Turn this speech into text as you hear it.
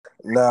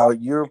Now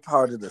you're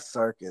part of the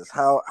circus.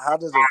 How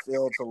does it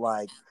feel to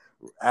like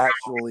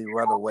actually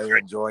run away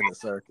and join the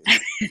circus?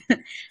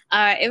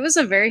 It was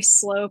a very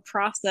slow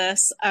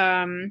process,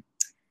 and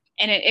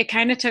it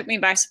kind of took me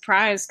by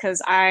surprise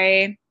because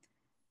I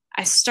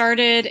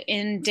started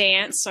in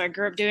dance, so I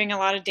grew up doing a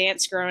lot of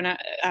dance growing up,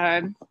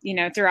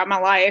 throughout my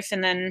life,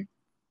 and then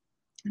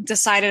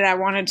decided I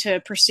wanted to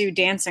pursue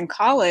dance in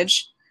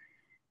college.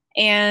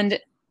 And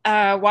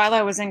while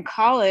I was in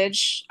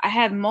college, I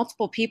had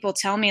multiple people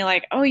tell me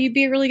like, "Oh, you'd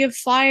be a really good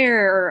flyer,"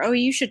 or "Oh,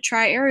 you should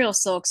try aerial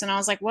silks." And I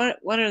was like,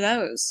 What are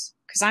those?"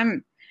 Because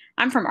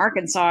I'm from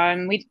Arkansas,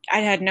 and we I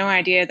had no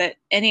idea that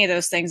any of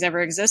those things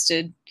ever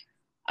existed.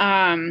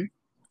 Um,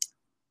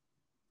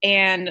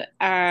 and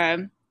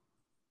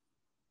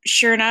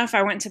Sure enough,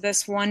 I went to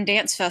this one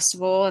dance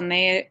festival, and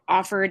they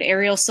offered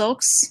aerial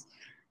silks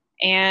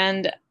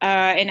and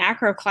an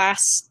acro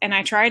class, and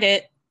I tried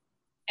it.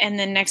 And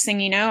then next thing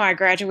you know, I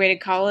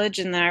graduated college,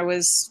 and then I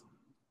was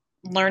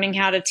learning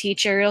how to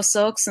teach aerial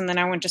silks, and then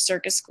I went to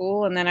circus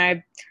school, and then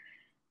I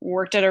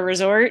worked at a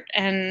resort.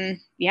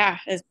 And yeah,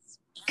 it's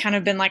kind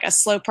of been like a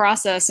slow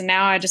process, and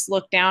now I just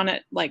look down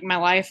at like my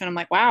life and I'm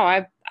like,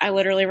 wow, I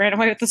literally ran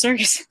away with the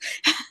circus.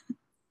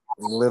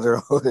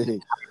 Literally.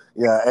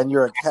 Yeah, and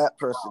you're a cat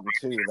person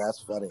too. That's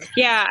funny.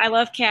 Yeah, I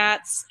love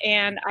cats,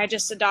 and I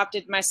just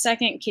adopted my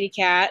second kitty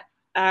cat,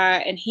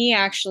 and he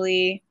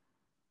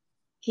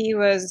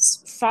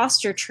was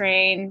foster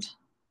trained,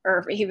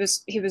 or he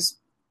was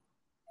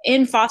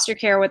in foster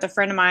care with a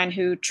friend of mine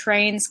who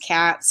trains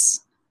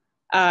cats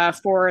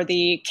for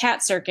the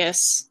cat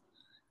circus.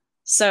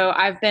 So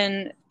I've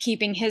been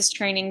keeping his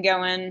training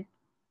going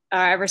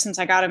ever since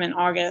I got him in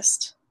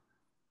August.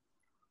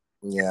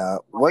 Yeah.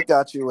 What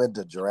got you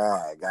into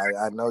drag?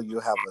 I know you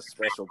have a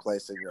special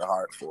place in your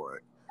heart for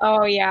it.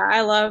 Oh yeah,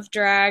 I love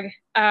drag.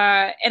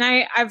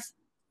 And I've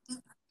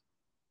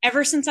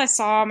ever since I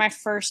saw my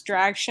first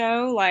drag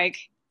show, like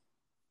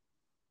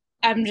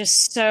I'm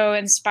just so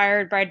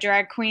inspired by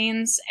drag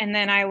queens. And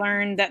then I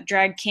learned that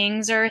drag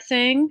kings are a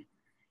thing.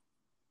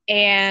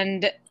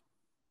 And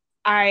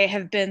I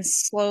have been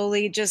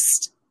slowly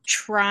just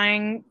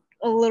trying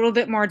a little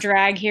bit more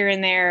drag here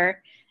and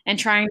there and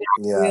trying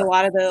to do Yeah. a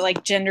lot of the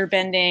like gender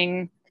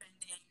bending,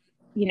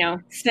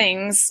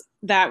 things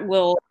that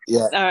will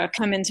Yeah.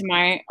 come into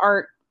my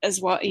art as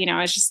well.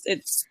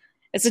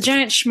 It's a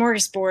giant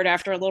smorgasbord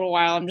after a little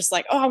while. I'm just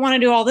like, oh, I want to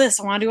do all this.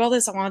 I want to do all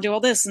this. I want to do all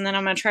this. And then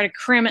I'm going to try to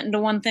cram it into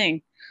one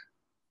thing.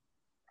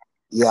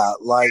 Yeah,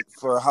 like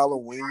for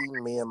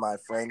Halloween, me and my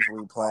friends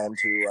we plan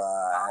to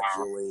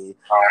actually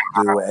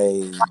do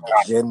a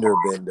gender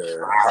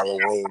bender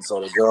Halloween.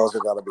 So the girls are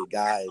gonna be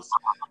guys,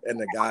 and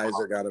the guys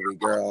are gonna be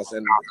girls.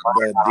 And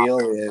the deal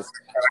is,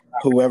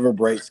 whoever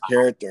breaks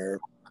character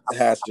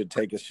has to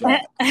take a shot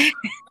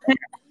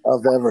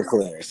of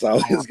Everclear. So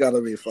it's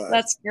gonna be fun.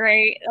 That's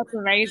great. That's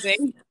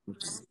amazing.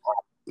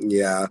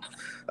 Yeah.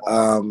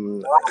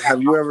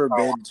 Have you ever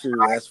been to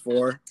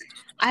S4?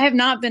 I have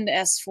not been to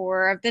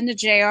S4. I've been to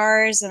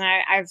JR's, and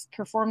I've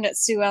performed at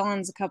Sue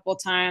Ellen's a couple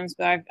of times,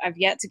 but I've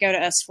yet to go to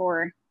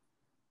S4.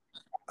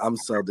 I'm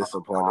so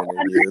disappointed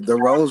in you. The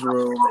Rose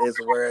Room is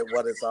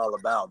what it's all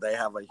about. They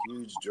have a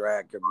huge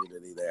drag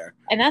community there.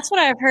 And that's what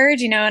I've heard,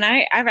 and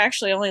I've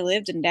actually only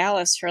lived in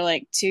Dallas for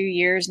like 2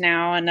 years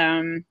now.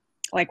 And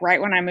like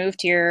right when I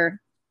moved here,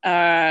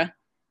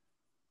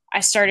 I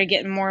started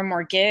getting more and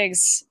more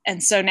gigs.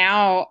 And so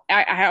now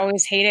I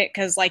always hate it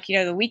because, like,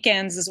 the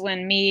weekends is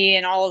when me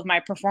and all of my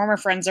performer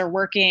friends are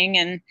working.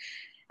 And,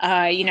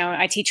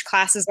 I teach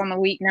classes on the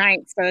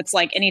weeknight. So it's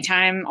like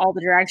anytime all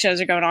the drag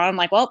shows are going on, I'm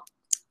like, well,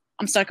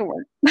 I'm stuck at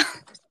work.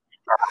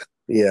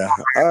 Yeah.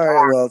 All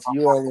right. Well,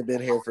 you only been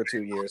here for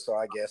 2 years, so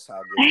I guess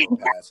I'll give you a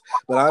pass.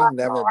 But I've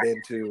never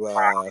been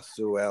to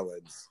Sue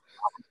Ellen's,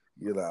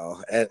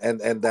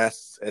 and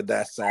that's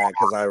sad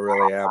because I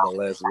really am a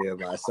lesbian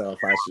myself.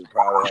 I should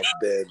probably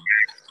have been.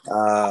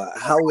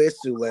 How is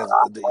Sue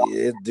Ellen's?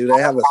 Do they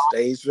have a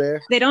stage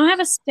there? They don't have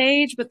a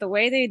stage, but the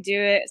way they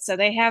do it, so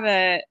they have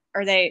in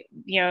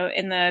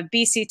the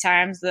BC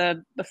times,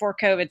 the before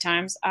COVID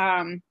times,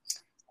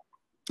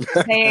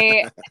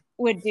 they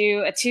would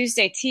do a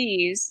Tuesday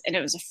tease, and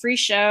it was a free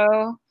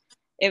show.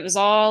 It was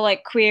all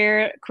like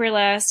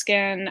queerlesque,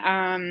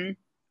 and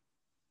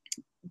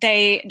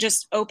they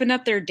just opened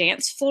up their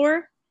dance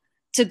floor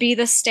to be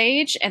the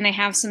stage, and they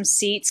have some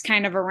seats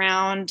kind of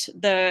around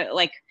the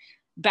like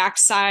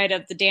backside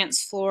of the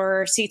dance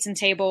floor, seats and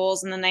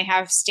tables, and then they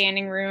have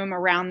standing room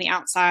around the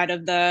outside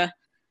of the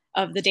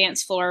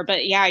dance floor.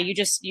 But yeah, you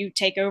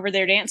take over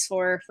their dance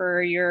floor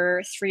for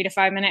your 3 to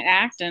 5 minute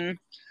act, and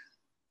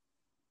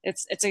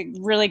it's a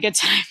really good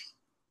time.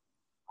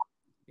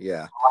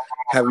 Yeah.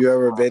 Have you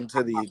ever been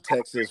to the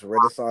Texas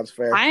Renaissance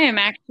Fair? I am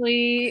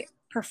actually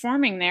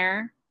performing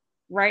there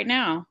right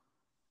now.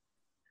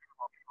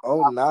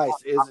 Oh, nice.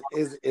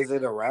 Is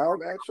it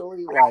around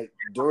actually, like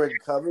during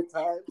COVID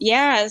time?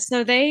 Yeah,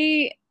 so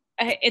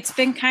it's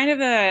been kind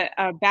of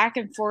a back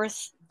and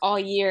forth all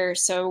year.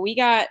 So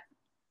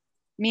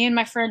me and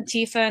my friend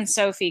Tifa and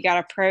Sophie got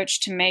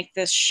approached to make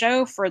this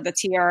show for the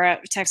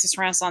TRF Texas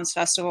Renaissance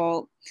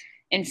Festival,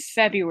 in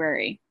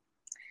February.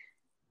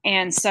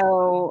 And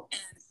so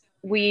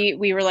we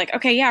were like,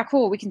 okay, yeah,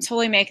 cool, we can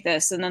totally make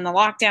this. And then the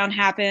lockdown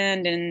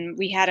happened, and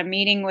we had a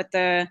meeting with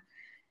the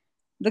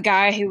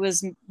guy who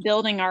was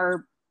building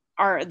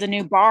the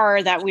new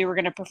bar that we were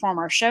going to perform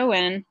our show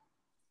in.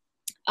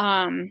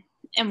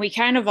 And we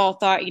kind of all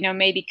thought,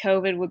 maybe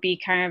COVID would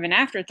be kind of an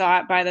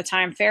afterthought by the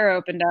time fair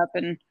opened up,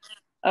 and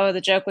oh,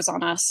 the joke was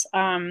on us.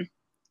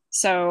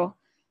 So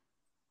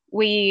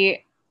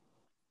we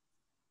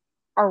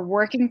are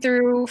working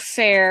through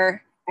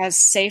fair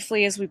as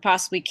safely as we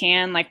possibly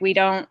can. Like we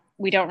don't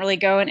really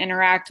go and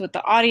interact with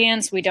the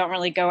audience. We don't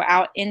really go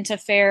out into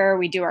fair.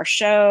 We do our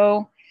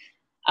show.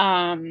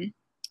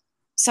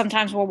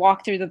 Sometimes we'll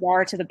walk through the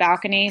bar to the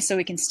balcony so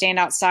we can stand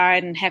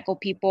outside and heckle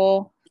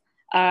people.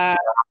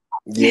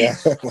 Yeah.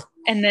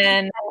 And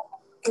then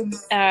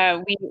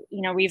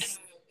we've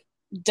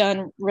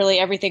done really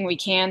everything we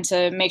can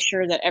to make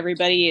sure that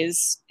everybody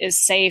is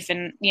safe.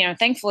 And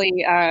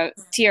thankfully,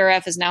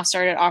 TRF has now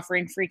started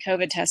offering free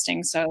COVID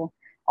testing, so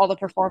all the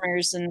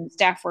performers and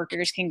staff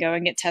workers can go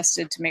and get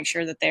tested to make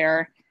sure that they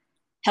are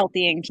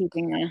healthy and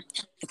keeping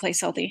the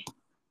place healthy.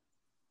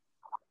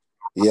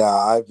 Yeah,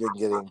 I've been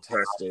getting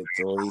tested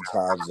 3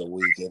 times a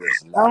week. It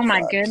is not Oh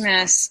my fun.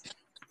 goodness.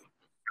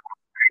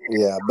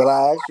 Yeah, but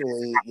I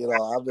actually,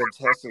 I've been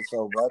tested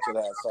so much and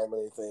had so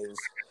many things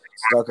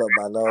stuck up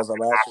my nose.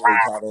 I'm actually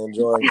kind of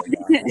enjoying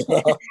it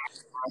now.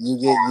 You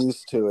get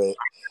used to it.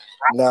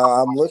 Now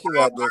I'm looking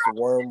at this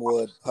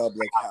Wormwood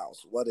Public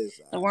House. What is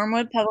that? The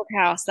Wormwood Public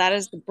House. That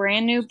is the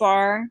brand new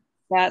bar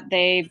that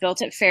they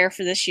built at Fair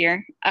for this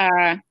year.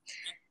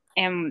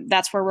 And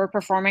that's where we're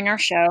performing our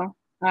show.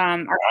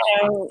 Our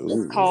show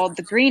is called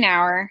The Green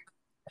Hour,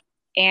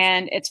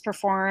 and it's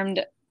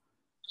performed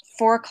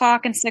 4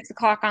 o'clock and 6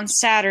 o'clock on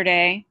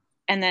Saturday,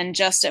 and then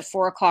just at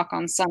 4 o'clock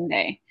on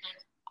Sunday.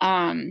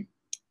 I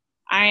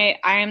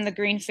am the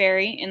Green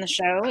Fairy in the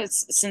show.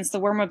 It's since the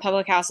Wormwood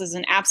Public House is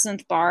an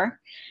absinthe bar.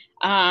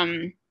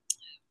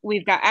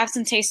 We've got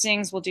absinthe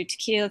tastings. We'll do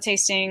tequila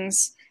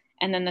tastings,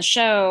 and then the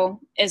show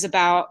is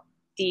about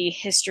the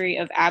history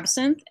of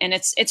absinthe, and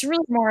it's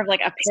really more of like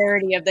a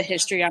parody of the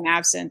history on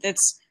absinthe.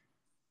 It's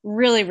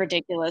really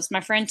ridiculous.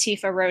 My friend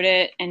Tifa wrote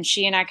it, and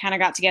she and I kind of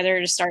got together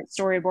to start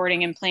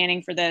storyboarding and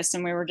planning for this,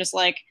 and we were just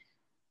like,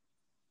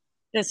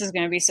 this is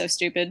going to be so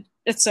stupid.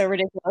 It's so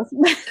ridiculous.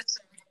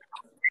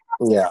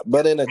 Yeah,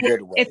 but in a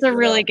good way. It's a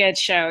really good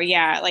show.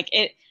 Yeah, like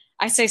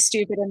I say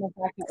stupid in the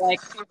fact that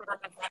like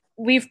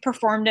we've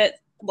performed it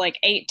like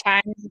 8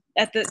 times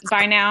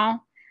by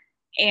now,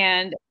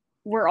 and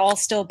we're all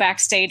still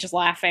backstage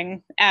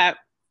laughing at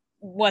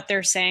what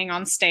they're saying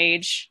on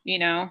stage,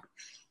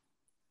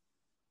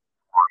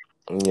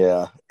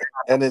 Yeah,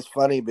 and it's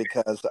funny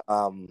because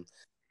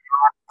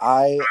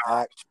I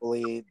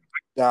actually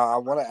now I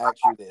want to ask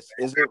you this: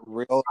 is it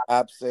real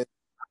absinthe,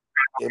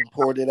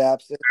 imported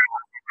absinthe,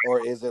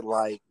 or is it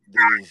like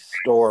the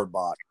store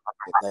bought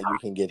that you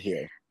can get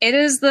here? It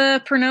is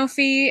the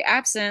Pernofi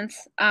absinthe,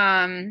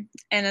 and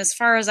as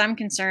far as I'm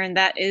concerned,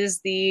 that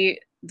is the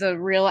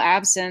real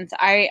absinthe.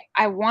 I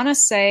want to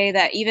say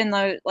that even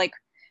though like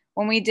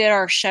when we did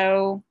our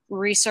show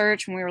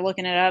research, when we were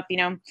looking it up,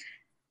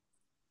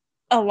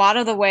 a lot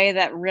of the way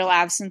that real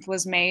absinthe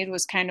was made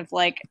was kind of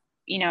like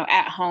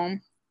at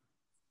home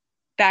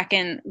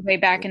way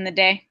back in the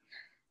day.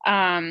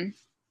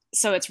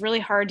 So it's really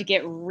hard to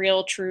get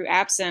real true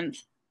absinthe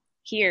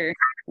here.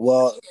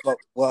 Well,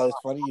 it's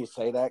funny you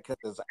say that because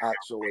it's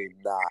actually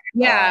not.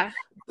 Yeah.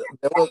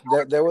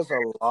 There was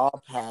a law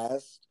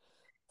passed,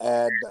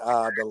 and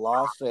the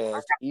law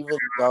says even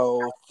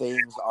though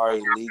things are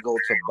illegal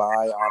to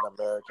buy on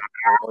American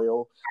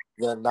soil,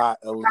 they're not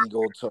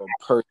illegal to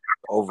purchase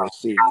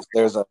overseas.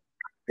 There's a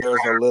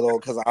little,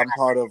 because I'm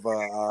part of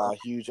a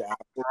huge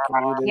absinthe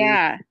community.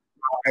 Yeah.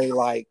 I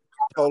like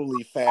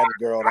totally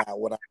fangirled out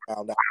when I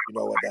found out,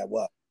 what that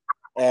was.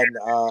 And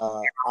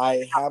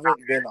I haven't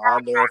been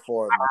on there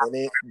for a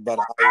minute, but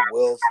I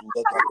will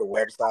look at the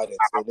website and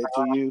send it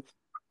to you.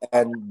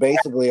 And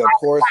basically, of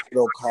course,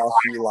 it'll cost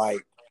you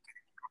like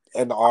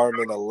an arm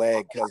and a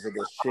leg because of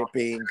the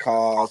shipping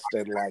cost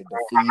and like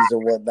the fees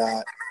and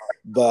whatnot.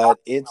 But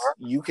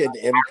you can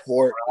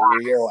import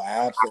real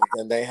absinthe,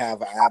 and they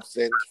have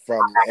absinthe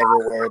from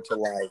everywhere to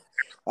like,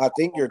 I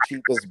think your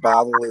cheapest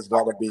bottle is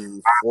going to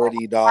be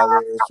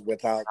 $40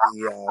 without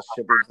the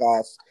shipping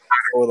costs.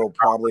 So it'll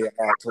probably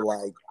amount to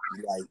like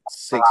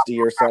 60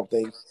 or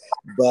something.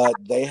 But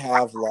they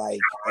have like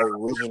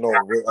original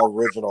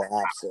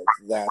absinthe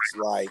that's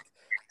like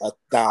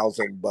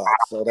 $1,000.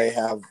 So they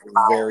have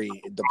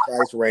the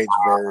price range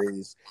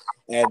varies,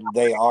 and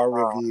they are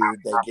reviewed.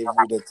 They give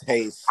you the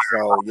taste.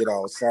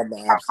 So some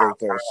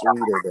absinthe are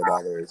sweeter than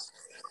others,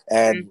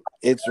 and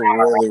it's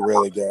really,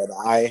 really good.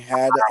 I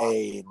had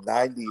a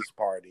 90s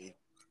party,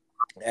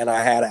 and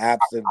I had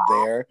absinthe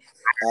there.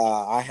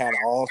 I had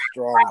all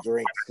strong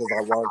drinks because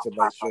I wanted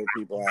to make sure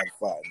people had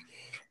fun.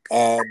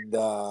 And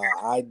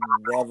I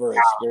never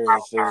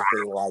experienced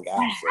anything like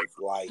absinthe.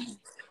 Like,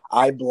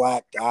 I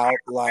blacked out.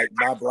 Like,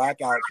 my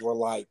blackouts were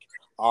like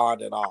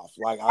on and off.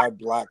 Like I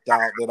blacked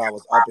out, then I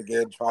was up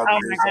again trying to Oh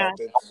do my God.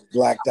 something,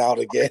 blacked out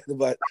again.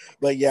 But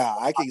yeah,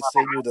 I can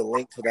send you the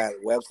link to that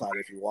website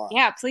if you want.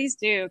 Yeah, please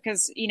do.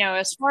 Because,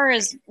 as far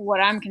as what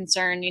I'm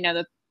concerned,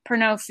 the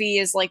Pernod Fee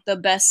is like the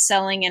best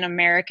selling in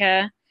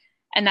America.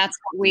 And that's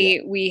what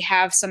Yeah. we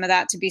have some of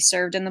that to be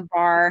served in the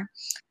bar.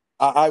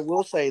 I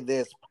will say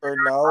this,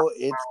 Pernod,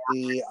 it's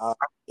the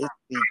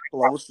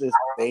closest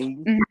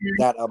thing Mhm.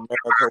 that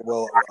America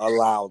will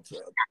allow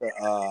to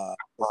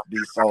be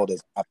sold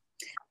as.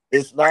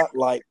 It's not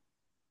like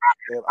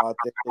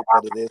authentic,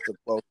 but it is the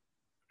closest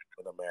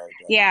in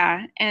America.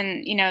 Yeah,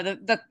 and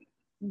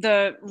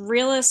the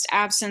realest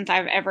absinthe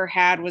I've ever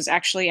had was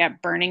actually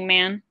at Burning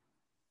Man.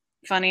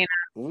 Funny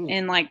enough,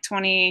 in like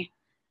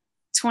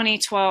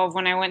 2012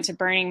 when I went to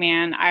Burning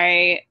Man,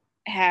 I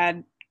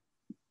had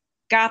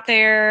got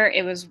there.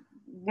 It was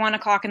 1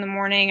 o'clock in the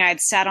morning. I had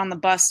sat on the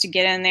bus to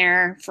get in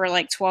there for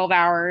like 12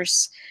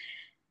 hours.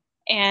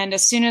 And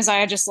as soon as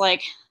I just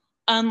like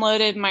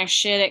unloaded my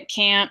shit at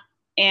camp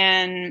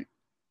and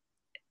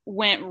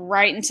went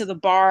right into the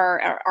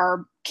bar,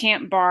 our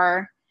camp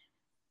bar,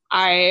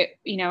 I,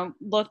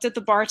 looked at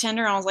the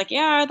bartender and I was like,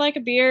 yeah, I'd like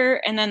a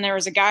beer. And then there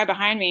was a guy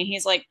behind me.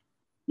 He's like,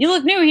 you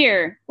look new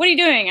here. What are you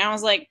doing? And I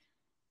was like,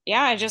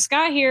 yeah, I just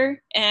got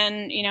here.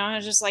 And, I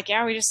was just like,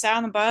 yeah, we just sat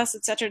on the bus,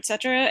 et cetera, et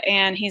cetera.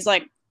 And he's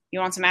like, you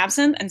want some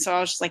absinthe? And so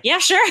I was just like, yeah,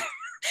 sure.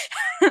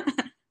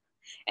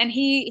 And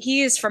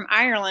he is from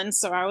Ireland.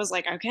 So I was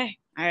like, okay,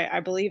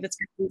 I believe it's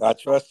gonna be, I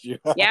trust you.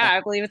 yeah,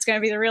 I believe it's going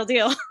to be the real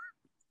deal.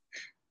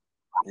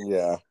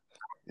 Yeah.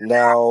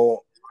 Now,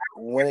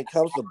 when it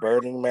comes to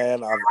Burning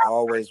Man, I've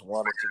always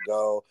wanted to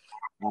go,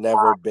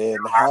 never been.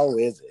 How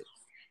is it?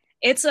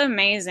 It's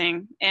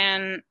amazing.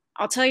 And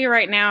I'll tell you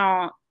right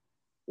now,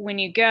 when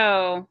you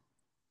go,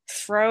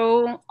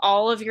 throw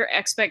all of your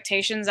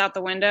expectations out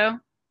the window.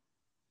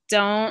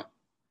 Don't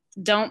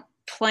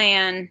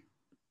plan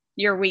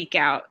your week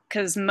out,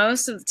 because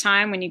most of the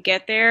time when you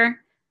get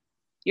there,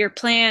 your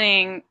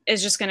planning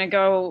is just going to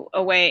go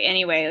away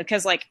anyway,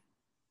 because like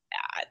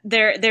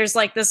there's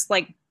like this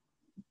like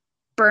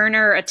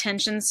burner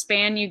attention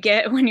span you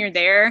get when you're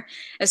there.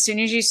 As soon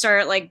as you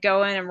start like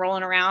going and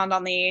rolling around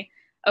on the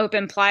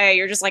open playa,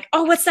 you're just like,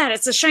 oh, what's that?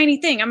 It's a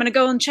shiny thing. I'm going to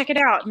go and check it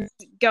out, and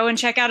go and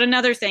check out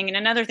another thing and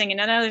another thing and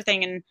another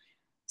thing. And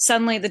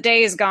suddenly the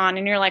day is gone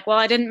and you're like, well,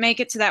 I didn't make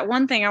it to that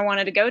one thing I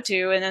wanted to go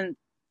to. And then,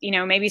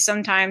 maybe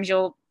sometimes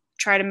you'll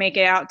try to make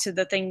it out to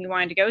the thing you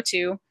wanted to go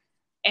to,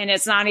 and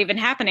it's not even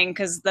happening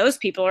because those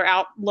people are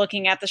out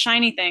looking at the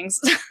shiny things.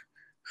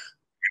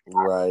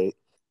 Right.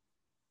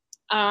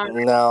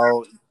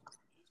 Now,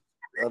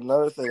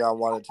 another thing I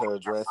wanted to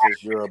address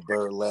is you're a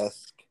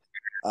burlesque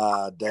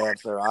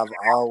dancer. I've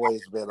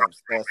always been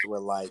obsessed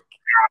with like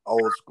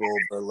old school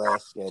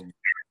burlesque and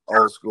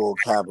old school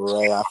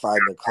cabaret. I find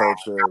the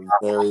culture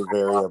very,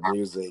 very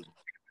amusing.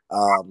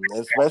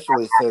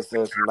 Especially since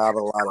there's not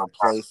a lot of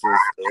places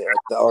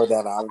or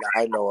that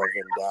I know of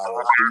in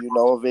Dallas. Do you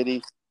know of any?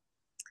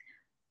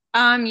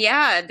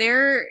 Yeah,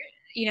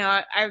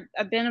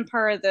 I've been a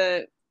part of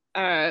the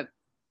uh,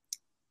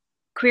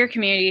 queer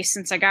community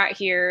since I got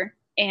here,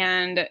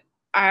 and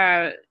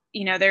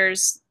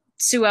there's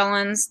Sue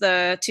Ellen's,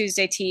 the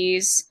Tuesday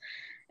Teas,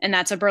 and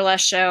that's a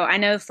burlesque show. I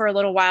know for a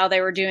little while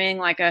they were doing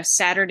like a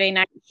Saturday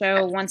night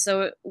show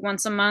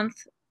once a month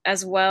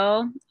as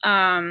well.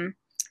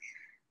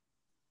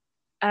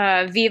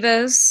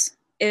 Vivas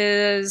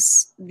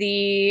is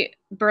the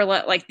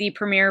burlesque, like the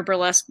premier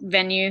burlesque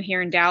venue here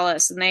in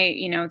Dallas, and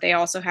they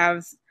also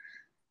have,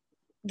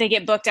 they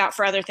get booked out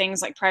for other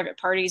things like private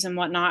parties and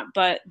whatnot.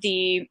 But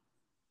the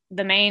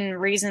main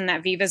reason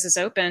that Vivas is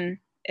open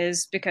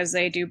is because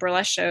they do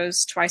burlesque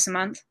shows twice a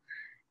month.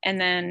 And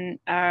then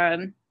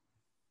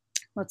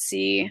let's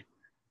see,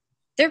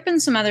 there have been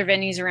some other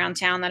venues around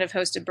town that have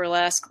hosted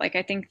burlesque. Like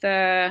I think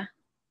the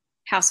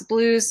House of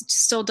Blues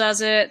still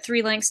does it.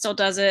 Three Links still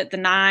does it. The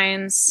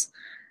Nines.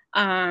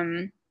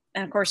 And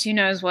of course, who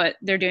knows what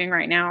they're doing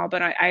right now,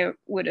 but I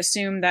would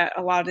assume that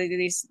a lot of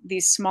these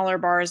smaller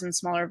bars and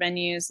smaller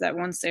venues, that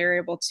once they're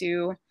able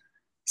to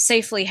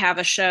safely have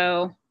a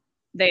show,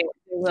 they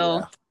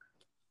will.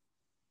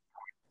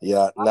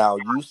 Yeah. Now,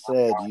 you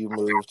said you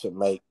moved to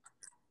make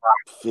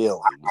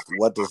feelings.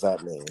 What does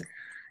that mean?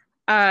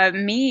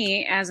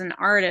 Me as an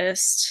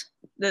artist,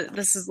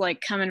 this is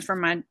like coming from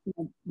my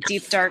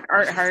deep dark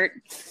art heart,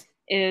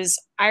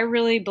 is I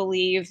really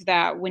believe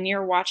that when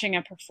you're watching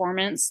a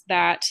performance,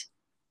 that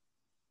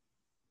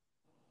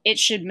it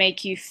should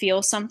make you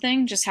feel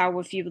something. Just how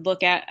if you would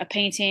look at a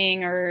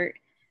painting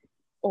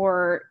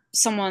or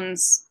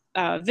someone's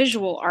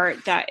visual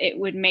art, that it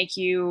would make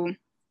you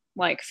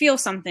like feel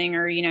something.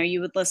 Or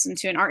you would listen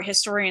to an art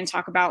historian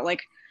talk about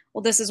like,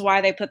 well, this is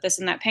why they put this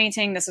in that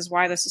painting, this is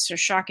why this is so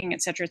shocking,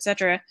 et cetera, et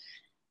cetera.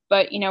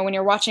 But when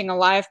you're watching a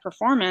live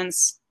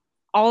performance,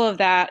 all of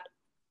that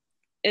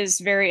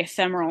is very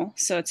ephemeral,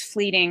 so it's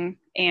fleeting,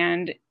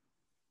 and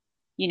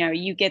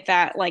you get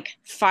that like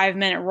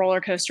 5-minute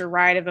roller coaster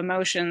ride of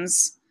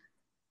emotions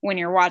when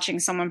you're watching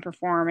someone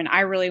perform. And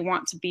I really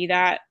want to be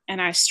that, and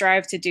I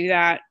strive to do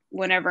that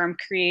whenever I'm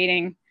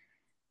creating.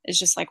 It's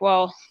just like,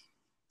 well,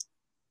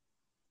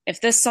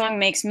 if this song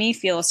makes me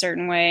feel a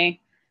certain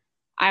way,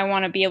 I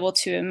want to be able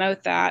to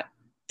emote that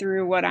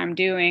through what I'm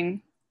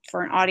doing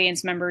for an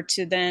audience member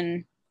to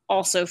then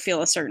also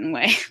feel a certain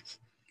way.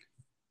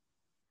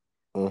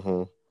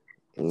 Mm-hmm.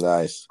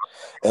 Nice.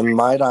 And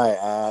might I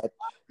add,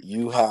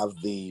 you have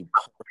the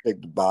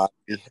perfect body.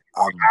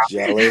 I'm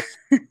jealous.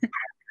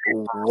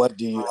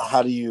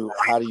 How do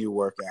you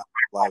work out?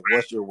 Like,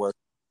 what's your work?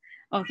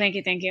 Oh, thank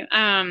you, thank you.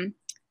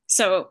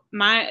 So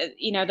my,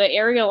 the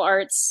aerial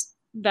arts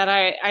that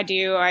I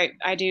do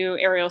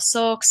aerial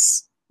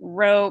silks,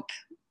 rope,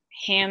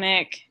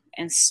 hammock,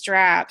 and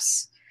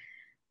straps,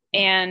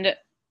 and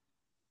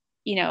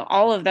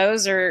all of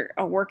those are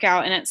a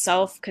workout in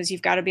itself because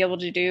you've got to be able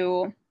to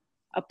do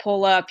a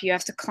pull up, you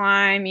have to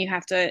climb, you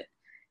have to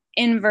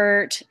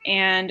invert,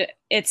 and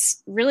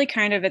it's really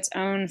kind of its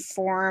own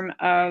form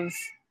of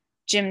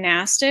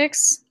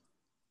gymnastics.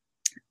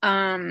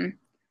 Um,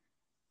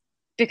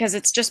 because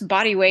it's just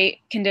body weight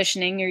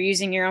conditioning. You're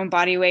using your own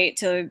body weight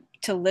to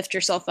lift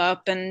yourself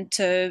up and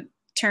to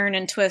turn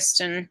and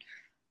twist, and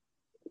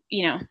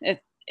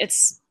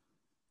it's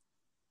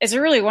it's a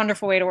really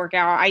wonderful way to work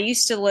out. I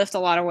used to lift a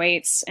lot of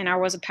weights, and I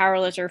was a power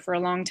lifter for a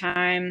long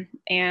time,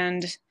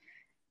 and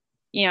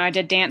I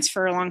did dance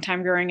for a long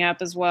time growing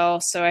up as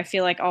well. So I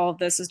feel like all of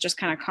this is just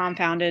kind of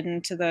compounded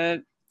into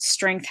the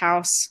strength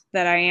house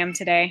that I am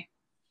today.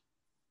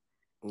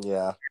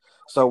 Yeah.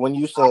 So when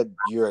you said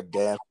you're a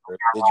dancer,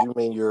 did you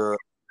mean you're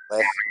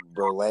less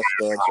burlesque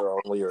dancer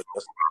only, or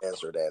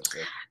just a dancer?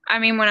 I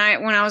mean, when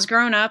I was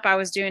growing up, I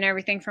was doing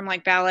everything from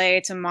like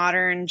ballet to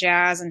modern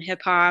jazz and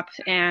hip hop,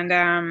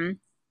 and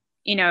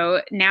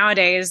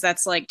nowadays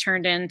that's like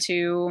turned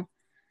into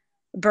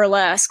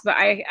burlesque. But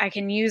I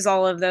can use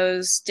all of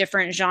those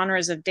different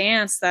genres of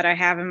dance that I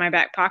have in my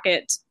back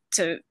pocket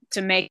to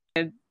make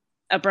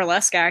a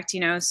burlesque act.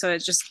 So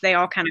it's just they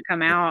all kind of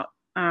come out.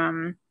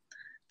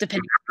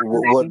 Depending.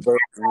 Would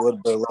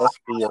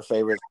burlesque be your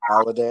favorite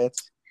style of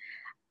dance?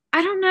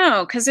 I don't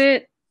know, because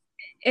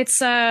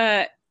it's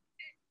I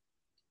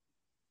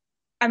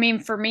mean,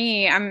 for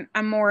me, I'm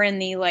more in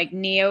the like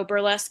neo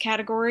burlesque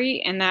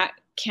category, and that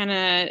kind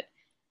of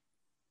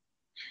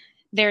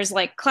there's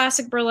like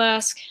classic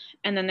burlesque,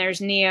 and then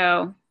there's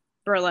neo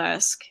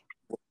burlesque.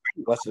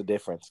 What's the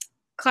difference?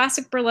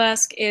 Classic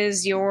burlesque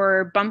is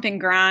your bump and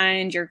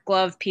grind, your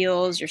glove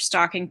peels, your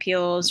stocking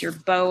peels, your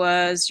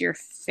boas, your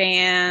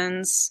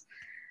fans.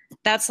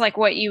 That's like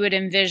what you would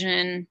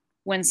envision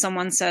when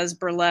someone says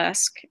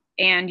burlesque,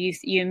 and you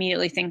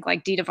immediately think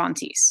like Dita Von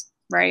Teese,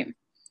 right?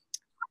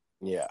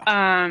 Yeah.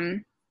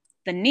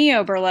 The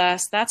neo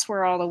burlesque, that's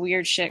where all the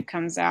weird shit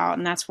comes out,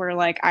 and that's where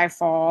like I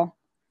fall,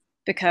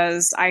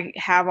 because I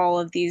have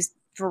all of these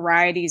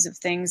varieties of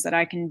things that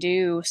I can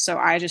do. So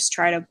I just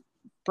try to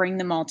bring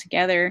them all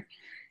together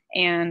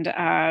and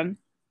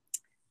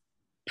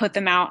put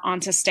them out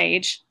onto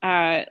stage.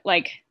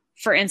 Like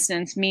for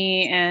instance,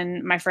 me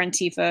and my friend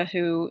Tifa,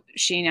 who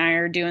she and I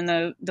are doing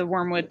the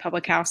Wormwood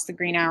Public House, the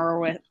Green Hour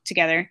with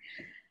together.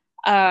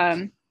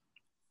 When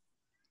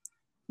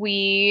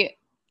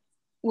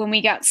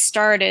we got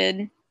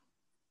started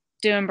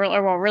doing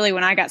burlesque, well, really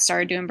when I got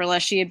started doing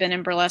burlesque, she had been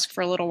in burlesque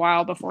for a little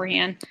while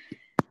beforehand.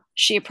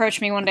 She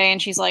approached me one day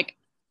and she's like,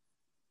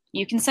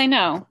 "You can say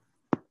no,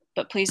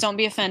 but please don't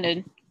be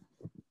offended.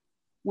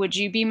 Would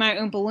you be my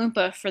Oompa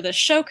Loompa for the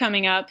show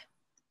coming up?"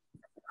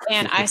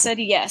 And I said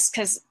yes,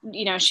 because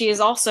she is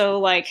also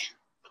like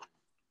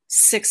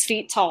 6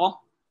 feet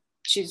tall.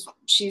 She's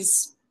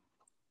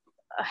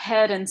a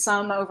head and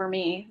some over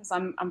me, because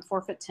I'm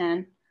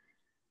 4'10",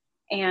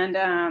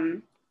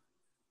 and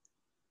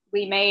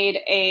we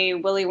made a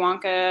Willy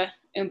Wonka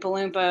Oompa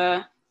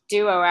Loompa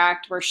duo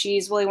act where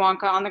she's Willy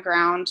Wonka on the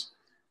ground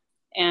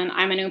and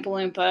I'm an Oompa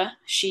Loompa.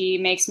 She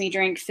makes me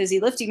drink fizzy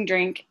lifting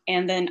drink,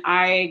 and then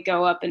I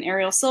go up in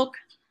aerial silk,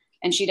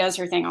 and she does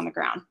her thing on the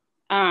ground.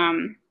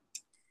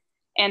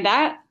 And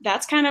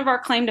that's kind of our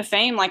claim to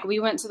fame. Like, we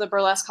went to the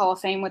Burlesque Hall of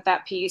Fame with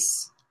that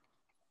piece,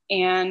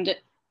 and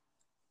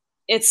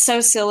it's so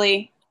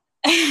silly.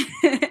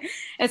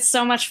 It's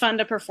so much fun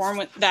to perform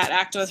with that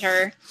act with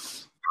her.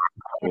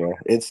 Yeah,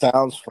 it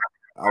sounds fun.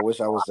 I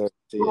wish I was there to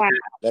see it.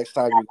 Next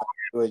time you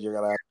do it, you're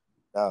gonna have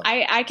to know.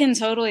 I can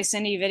totally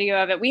send you a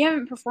video of it. We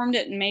haven't performed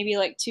it in maybe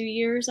like 2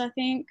 years, I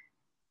think.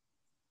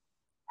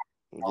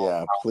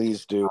 Yeah,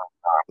 please do.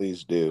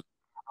 Please do.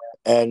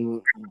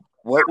 And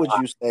what would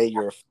you say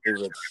your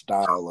favorite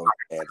style of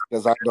dance?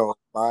 Because I know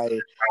my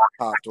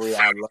top three,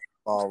 I love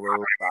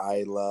ballroom,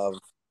 I love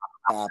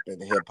tap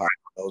and hip hop.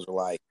 Those are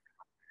like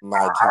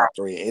my top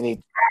three.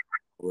 Any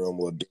room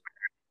would do.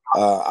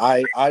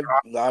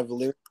 I've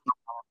literally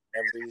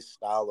every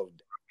style of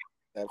dance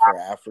except for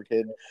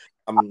African.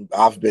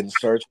 I've been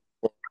searching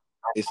for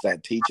a place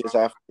that teaches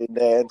African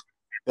dance,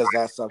 because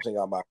that's something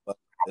on my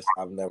bucket list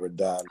I've never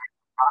done.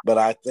 But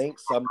I think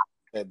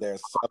that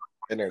there's some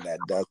center that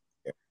does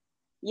it.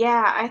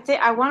 Yeah,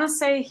 I want to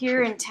say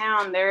here in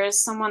town there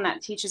is someone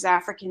that teaches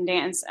African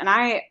dance, and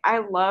I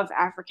love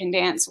African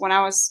dance. When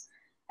I was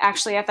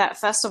actually at that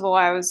festival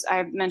I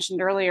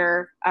mentioned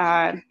earlier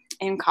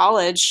in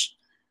college,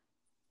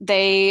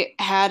 they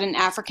had an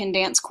African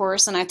dance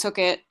course, and I took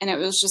it, and it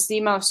was just the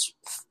most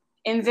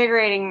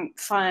invigorating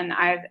fun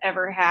I've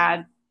ever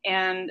had.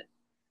 And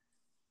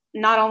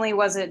not only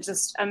was it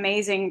just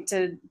amazing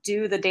to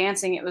do the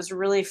dancing, it was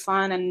really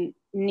fun and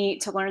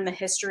neat to learn the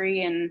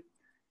history and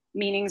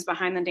meanings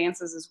behind the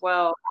dances as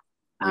well.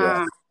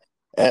 Yeah.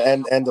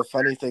 And the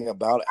funny thing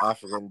about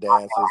African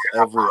dance is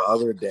every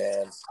other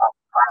dance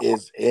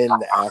is in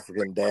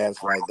African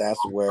dance. Like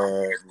that's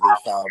where the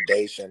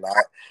foundation.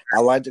 I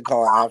like to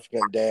call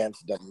African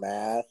dance the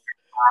math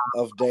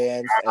of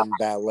dance and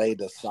ballet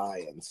the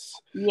science.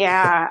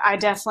 Yeah, I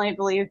definitely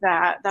believe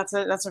that. That's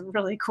a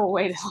really cool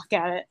way to look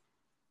at it.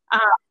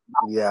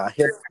 Yeah,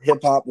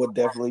 hip hop would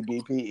definitely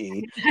be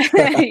PE.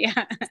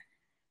 Yeah.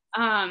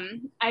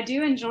 I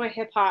do enjoy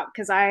hip hop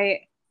because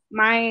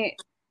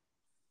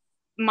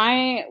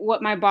my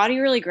what my body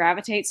really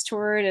gravitates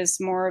toward is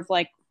more of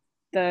like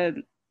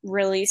the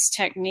release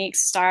technique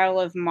style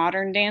of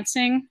modern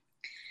dancing.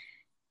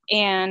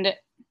 And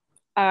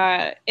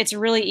it's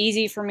really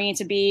easy for me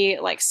to be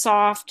like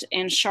soft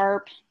and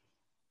sharp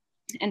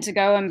and to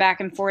go and back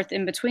and forth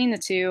in between the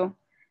two.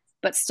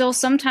 But still,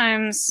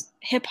 sometimes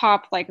hip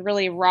hop like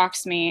really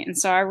rocks me. And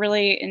so I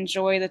really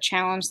enjoy the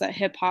challenge that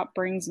hip hop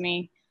brings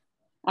me.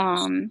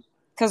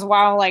 Because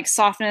while like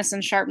softness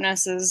and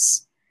sharpness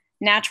is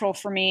natural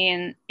for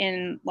me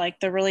in like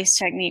the release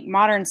technique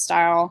modern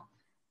style,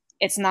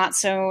 it's not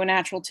so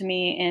natural to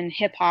me in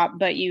hip hop.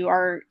 But you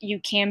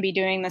can be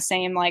doing the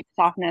same like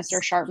softness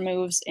or sharp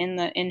moves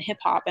in hip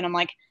hop, and I'm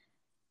like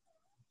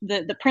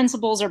the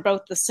principles are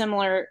both the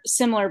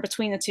similar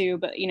between the two,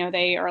 but you know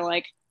they are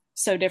like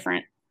so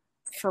different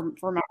for my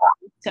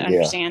body to Yeah,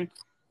 understand.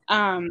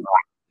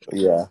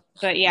 yeah,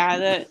 But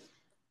yeah,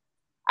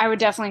 I would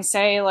definitely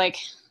say like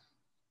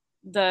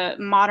the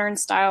modern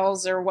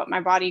styles are what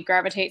my body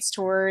gravitates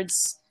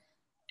towards.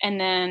 And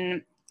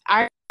then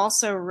I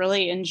also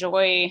really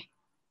enjoy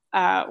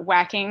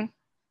whacking.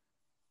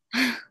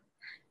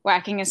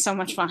 Whacking is so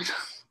much fun.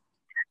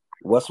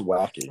 what's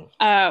whacking?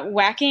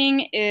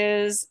 Whacking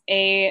is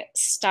a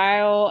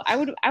style.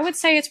 I would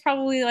say it's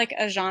probably like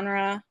a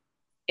genre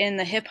in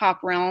the hip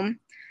hop realm.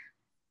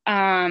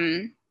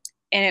 Um,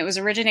 and it was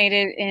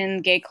originated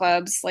in gay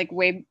clubs like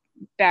way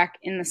back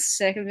in the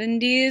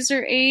 70s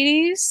or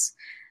 80s.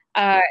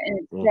 And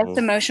it's just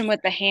a Hmm. motion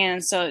with the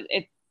hand. So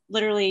it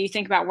literally, you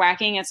think about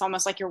whacking, it's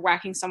almost like you're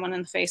whacking someone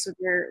in the face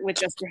with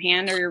just your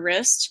hand or your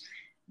wrist.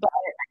 But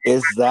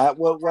Is that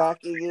what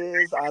whacking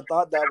is? I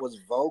thought that was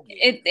voguing.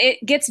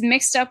 it gets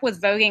mixed up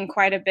with voguing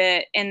quite a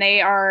bit, and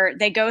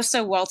they go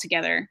so well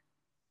together.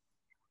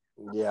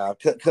 Yeah,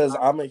 because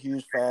I'm a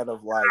huge fan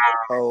of like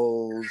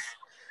Pose,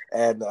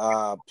 and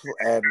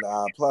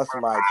plus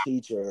my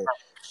teacher,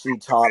 she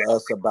taught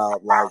us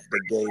about like the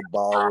gay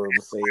ballroom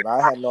scene.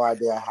 I had no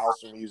idea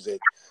house music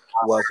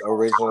was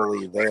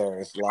originally there.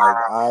 It's like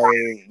I'm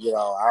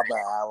an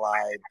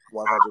allied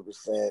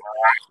 100%.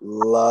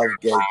 Love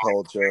gay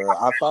culture.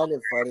 I find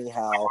it funny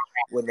how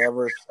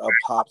whenever a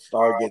pop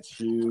star gets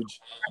huge,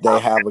 they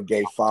have a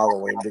gay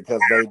following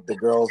because the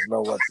girls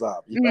know what's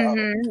up.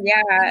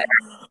 Yeah.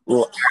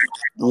 Well,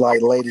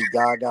 like Lady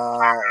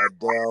Gaga,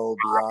 Adele,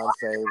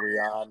 Beyonce,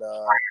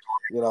 Rihanna,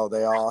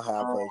 they all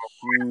have a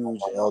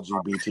huge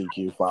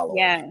LGBTQ following.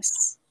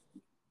 Yes.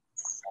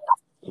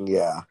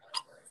 Yeah.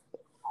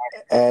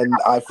 And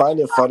I find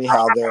it funny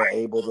how they're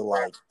able to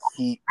like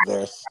keep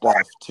their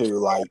stuff too.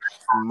 Like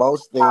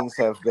most things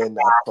have been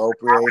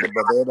appropriated,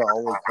 but they're the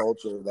only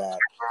culture that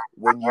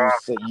when you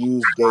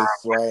use gay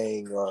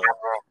slang or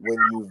when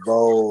you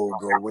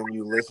vogue or when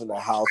you listen to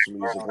house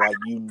music, like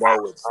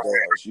it's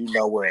theirs. You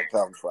know where it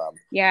comes from.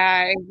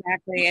 Yeah,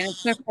 exactly. And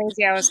it's so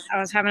crazy. I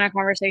was having a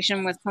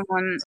conversation with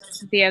someone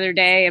the other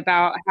day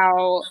about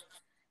how,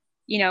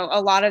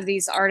 a lot of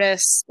these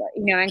artists,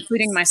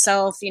 including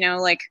myself,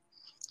 like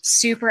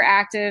super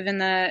active in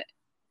the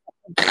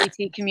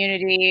LGBT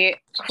community,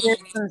 queers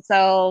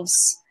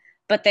themselves,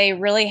 but they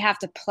really have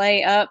to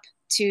play up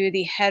to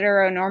the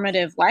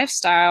heteronormative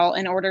lifestyle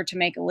in order to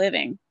make a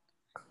living.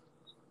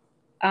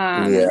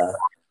 Yeah.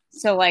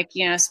 So like,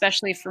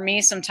 especially for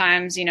me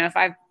sometimes,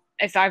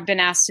 if I've been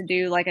asked to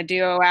do like a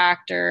duo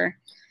act or,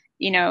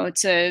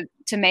 to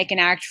make an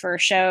act for a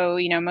show,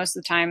 most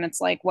of the time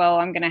it's like, well,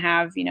 I'm going to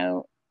have,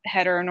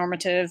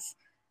 heteronormative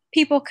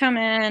people come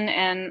in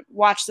and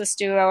watch this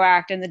duo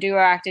act. And the duo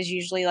act is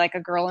usually like a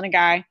girl and a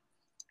guy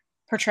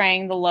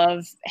portraying the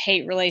love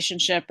hate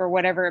relationship or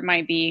whatever it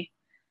might be,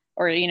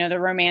 or, the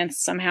romance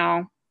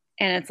somehow.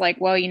 And it's like,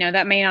 well,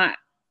 that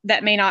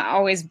may not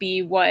always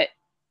be what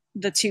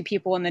the two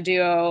people in the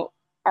duo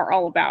are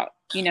all about.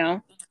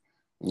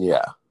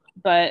 Yeah.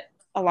 But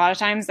a lot of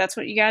times that's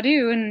what you got to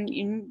do and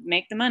you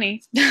make the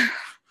money.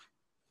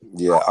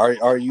 Yeah.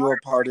 Are you a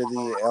part of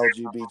the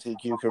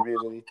LGBTQ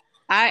community?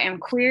 I am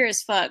queer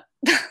as fuck.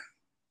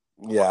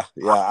 Yeah,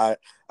 yeah.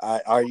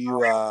 Are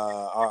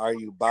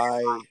you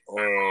bi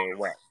or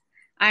what?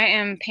 I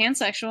am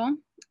pansexual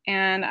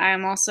and I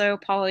am also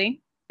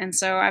poly. And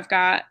so I've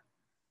got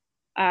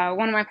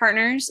one of my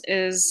partners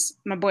is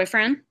my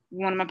boyfriend,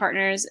 one of my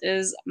partners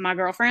is my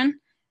girlfriend,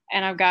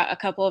 and I've got a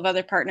couple of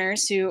other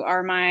partners who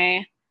are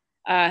my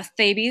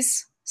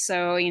Thabies.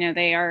 So, you know,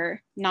 they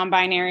are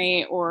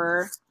non-binary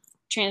or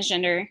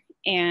transgender,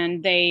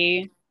 and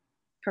they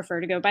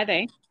prefer to go by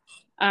they.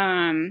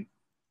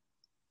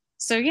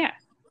 So yeah,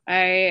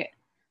 I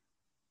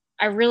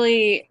I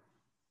really,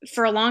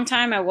 for a long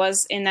time I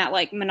was in that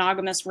like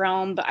monogamous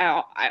realm, but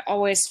I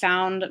always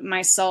found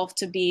myself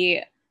to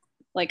be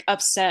like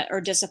upset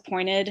or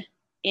disappointed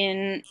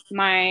in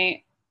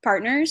my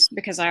partners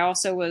because I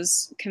also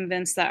was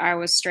convinced that I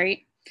was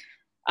straight.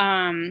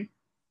 Um,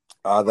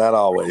 That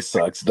always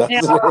sucks, it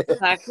doesn't all it?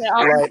 sucked.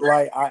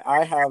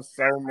 I have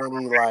so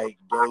many like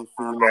gay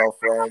female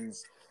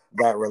friends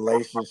that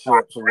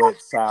relationships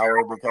went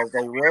sour because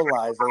they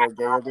realized they were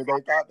gayer than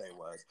they thought they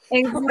was.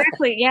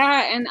 Exactly.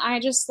 Yeah. And I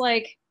just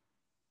like,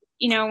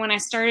 you know, when I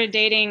started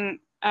dating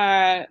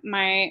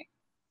my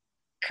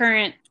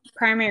current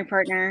primary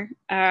partner,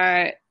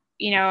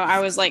 you know, I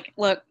was like,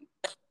 look,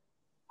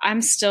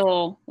 I'm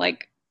still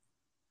like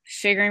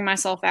figuring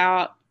myself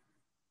out.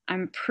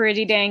 I'm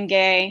pretty dang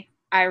gay.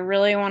 I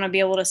really want to be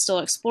able to still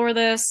explore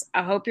this.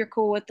 I hope you're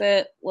cool with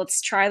it.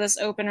 Let's try this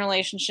open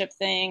relationship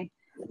thing.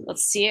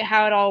 Let's see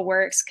how it all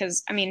works.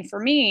 Cause I mean, for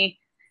me,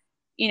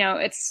 you know,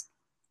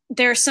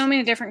 there are so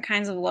many different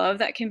kinds of love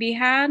that can be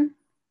had.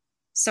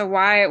 So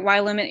why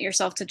limit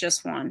yourself to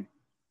just one?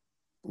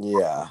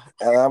 Yeah,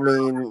 and I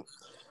mean,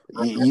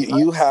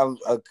 you have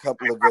a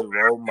couple of good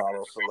role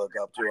models to look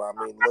up to.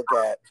 I mean, look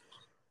at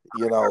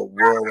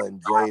Will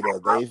and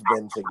Jada. They've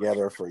been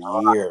together for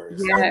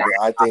years, Yeah. and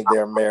I think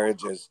their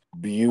marriage is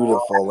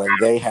beautiful, and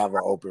they have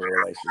an open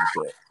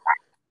relationship.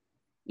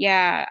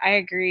 Yeah, I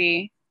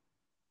agree.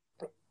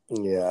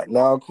 Yeah.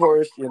 Now, of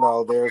course,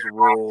 there's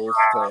rules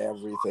to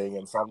everything,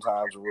 and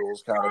sometimes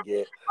rules kind of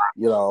get,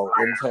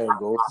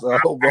 entangled.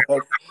 So,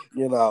 but,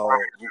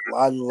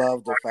 I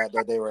love the fact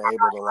that they were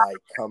able to like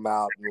come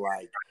out and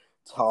like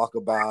talk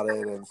about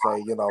it and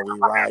say, we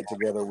ride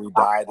together, we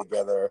die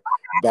together,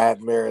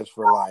 bad marriage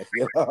for life.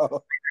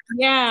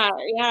 Yeah,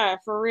 yeah,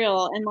 for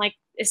real. And like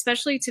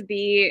especially to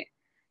be,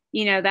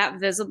 you know, that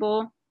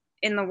visible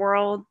in the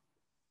world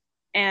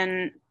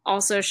and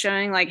also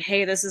showing like,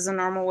 hey, this is a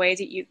normal way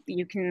that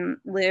you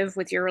can live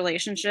with your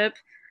relationship.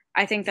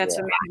 I think that's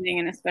Yeah. amazing,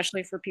 and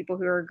especially for people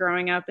who are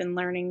growing up and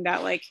learning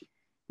that like,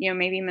 you know,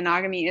 maybe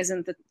monogamy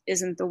isn't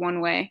the one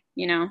way,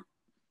 you know.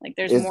 Like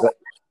there's Is more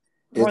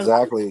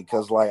exactly,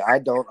 because like I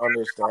don't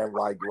understand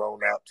why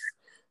grown-ups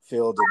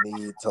feel the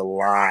need to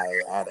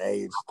lie at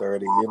age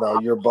 30.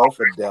 You're both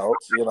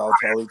adults,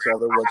 tell each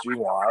other what you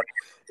want.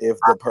 If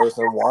the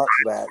person wants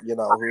that,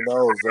 who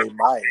knows, they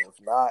might.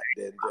 If not,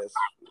 then just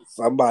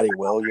somebody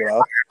will.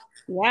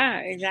 Yeah,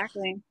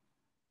 exactly.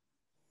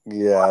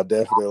 Yeah,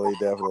 definitely,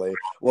 definitely.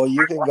 Well,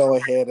 you can go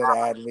ahead and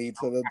add me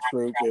to the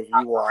troop if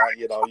you want.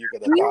 You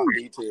can adopt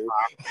me too.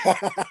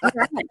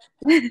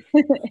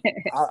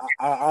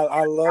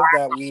 I love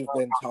that we've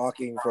been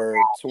talking for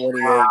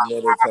 28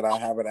 minutes and I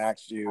haven't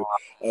asked you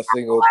a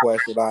single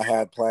question I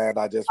had planned.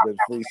 I just been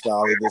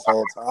freestyling this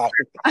whole time.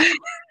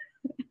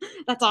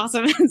 That's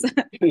awesome.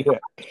 Yeah.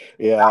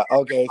 Yeah.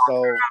 Okay.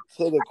 So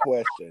to the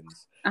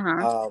questions,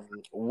 Uh-huh.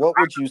 what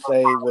would you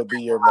say would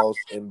be your most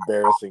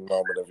embarrassing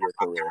moment of your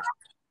career?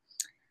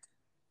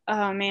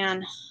 Oh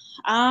man.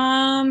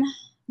 Um,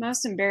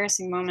 Most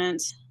embarrassing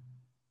moment.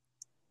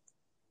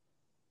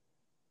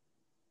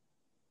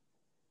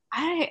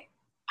 I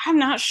I'm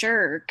not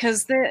sure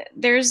because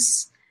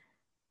there's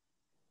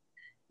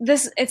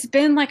this it's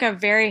been like a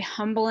very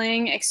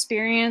humbling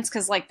experience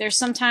because like there's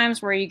some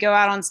times where you go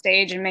out on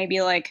stage and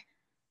maybe like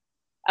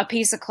a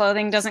piece of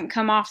clothing doesn't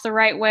come off the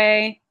right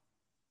way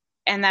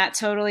and that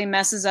totally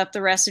messes up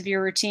the rest of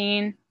your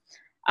routine.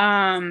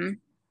 Um,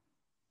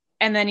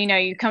 and then you know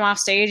you come off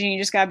stage and you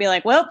just gotta be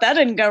like, well, that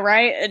didn't go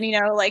right. And you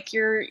know like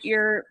your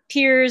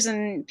peers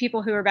and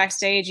people who are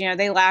backstage, you know,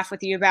 they laugh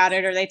with you about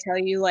it or they tell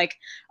you like,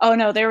 oh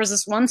no, there was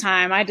this one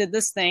time I did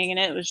this thing and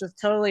it was just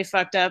totally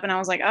fucked up. And I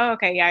was like, oh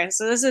okay, yeah,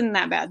 so this isn't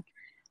that bad.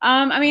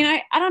 I mean,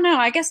 I don't know,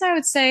 I guess I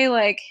would say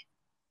like,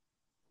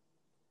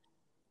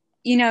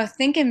 you know,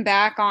 thinking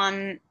back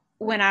on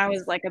when I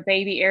was like a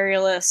baby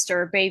aerialist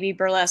or a baby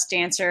burlesque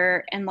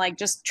dancer and like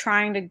just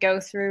trying to go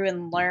through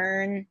and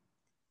learn,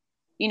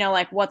 you know,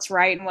 like what's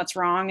right and what's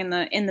wrong in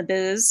the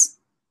biz.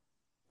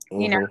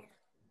 You know,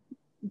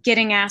 Mm-hmm.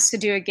 getting asked to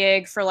do a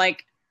gig for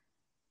like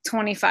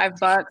 25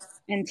 bucks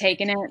and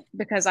taking it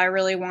because I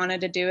really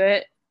wanted to do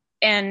it.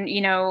 And,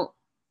 you know,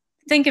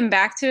 thinking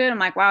back to it, I'm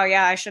like, wow,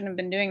 yeah, I shouldn't have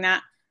been doing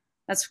that.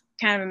 That's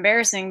kind of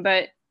embarrassing.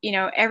 But, you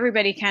know,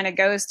 everybody kind of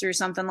goes through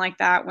something like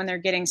that when they're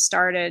getting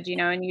started, you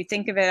know, and you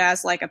think of it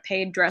as like a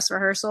paid dress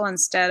rehearsal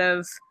instead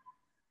of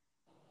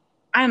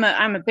I'm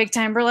a big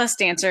time burlesque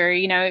dancer,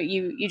 you know,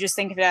 you just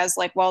think of it as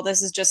like, well,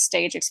 this is just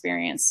stage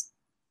experience,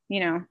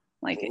 you know,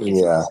 like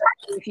Yeah.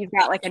 if you've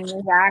got like a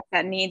new act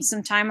that needs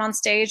some time on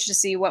stage to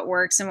see what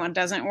works and what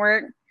doesn't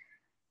work,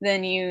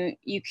 then you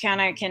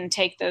kind of can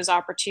take those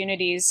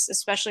opportunities,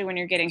 especially when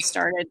you're getting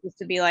started, just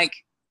to be like,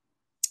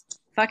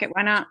 fuck it,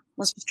 why not?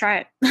 Let's just try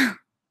it.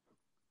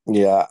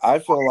 Yeah. I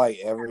feel like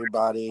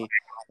everybody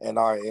and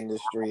our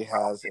industry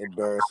has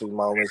embarrassing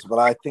moments, but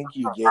I think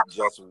you get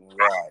just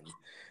one.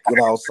 You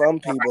know, some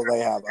people they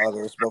have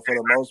others, but for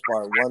the most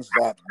part, once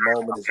that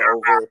moment is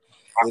over,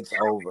 it's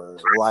over.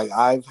 Like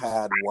I've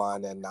had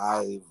one, and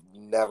I've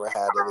never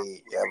had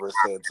any ever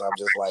since. I'm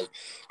just like,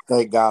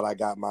 thank God I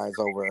got mine's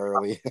over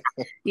early.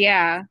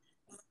 Yeah.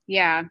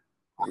 Yeah.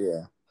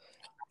 Yeah.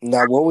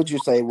 Now, what would you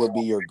say would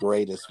be your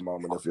greatest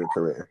moment of your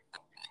career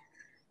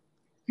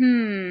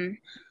Hmm.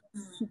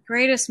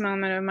 Greatest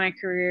moment of my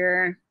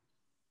career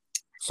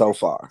so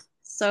far?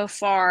 so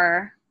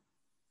far.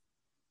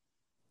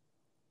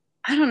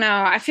 I don't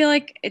know. I feel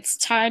like it's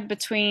tied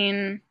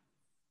between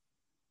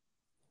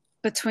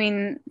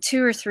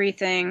two or three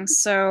things.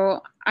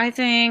 So I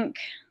think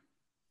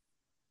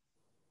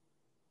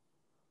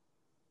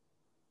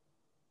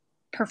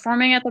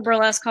performing at the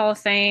Burlesque Hall of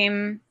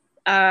Fame,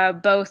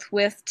 both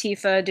with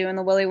Tifa doing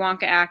the Willy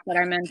Wonka act that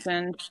I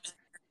mentioned.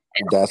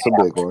 That's a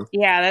big one.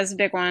 Yeah, that's a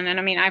big one. And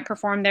I mean, I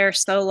performed there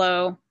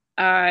solo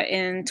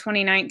in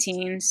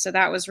 2019, so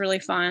that was really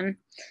fun.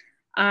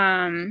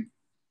 Um,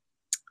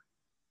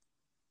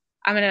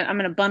 I'm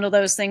gonna bundle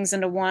those things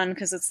into one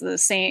because it's the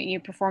same. You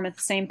perform at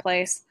the same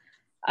place.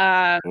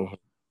 Uh, Mhm.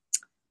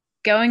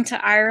 Going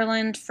to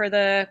Ireland for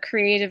the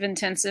Creative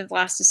Intensive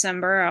last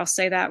December, I'll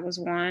say that was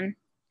one.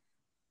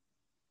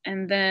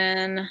 And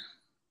then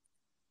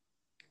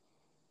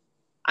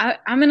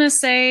I'm gonna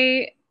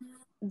say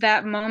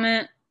that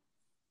moment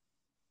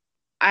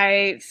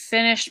I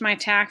finished my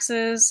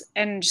taxes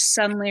and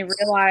suddenly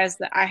realized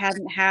that I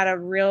hadn't had a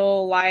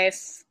real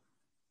life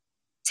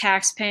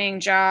tax paying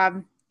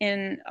job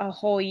in a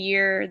whole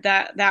year.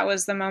 That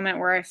was the moment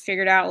where I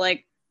figured out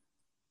like,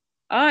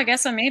 oh, I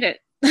guess I made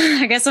it. Yeah.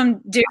 I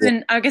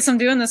guess I'm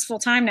doing this full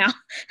time now.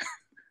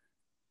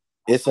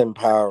 It's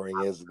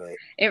empowering, isn't it?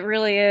 It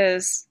really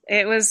is.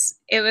 It was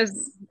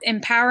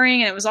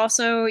empowering, and it was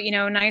also,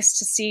 nice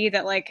to see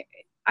that like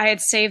I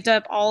had saved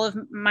up all of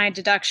my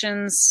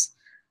deductions,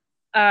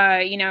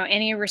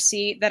 any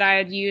receipt that I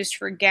had used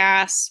for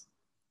gas,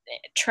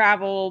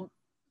 travel,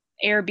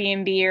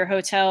 Airbnb or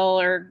hotel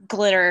or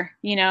glitter,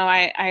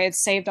 I had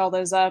saved all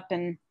those up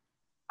and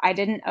I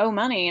didn't owe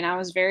money, and I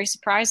was very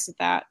surprised at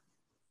that.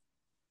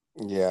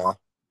 Yeah.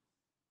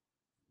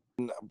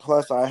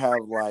 Plus, I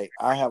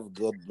have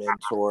good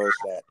mentors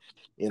that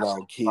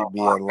keep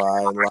me in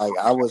line. Like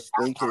I was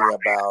thinking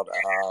about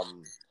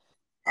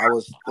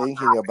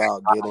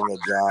getting a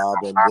job,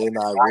 and then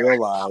I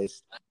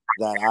realized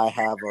that I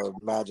have a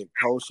magic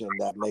potion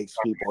that makes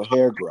people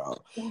hair grow.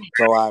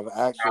 So I've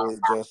actually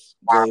just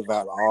gave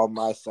out all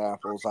my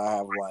samples. I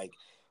have like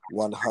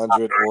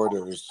 100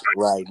 orders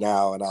right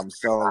now, and I'm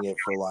selling it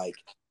for like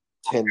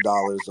 $10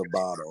 a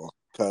bottle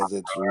because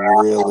it's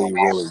really,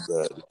 really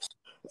good.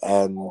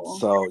 And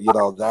so,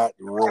 that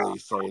really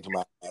saved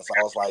my ass.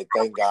 I was like,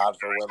 thank God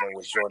for women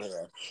with short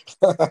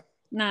hair.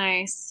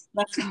 Nice.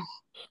 That's cool.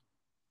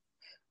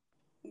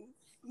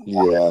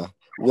 Yeah.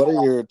 What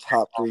are your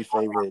top three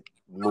favorite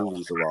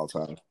movies of all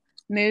time?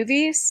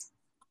 Movies.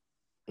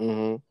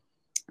 Hmm.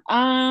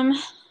 Um,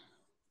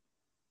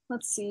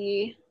 let's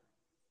see.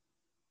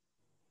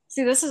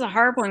 See, this is a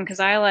hard one because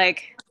I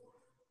like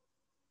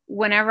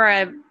whenever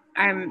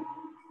I'm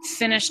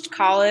finished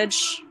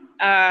college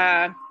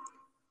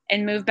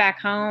and moved back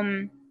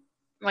home.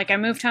 Like I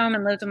moved home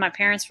and lived with my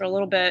parents for a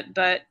little bit,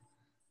 but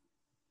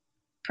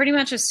pretty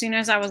much as soon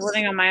as I was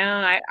living on my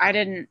own, I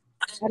didn't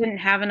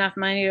have enough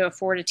money to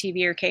afford a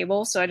TV or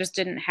cable, so I just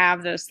didn't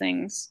have those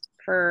things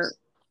for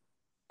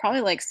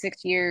probably like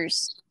 6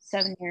 years,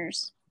 7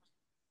 years.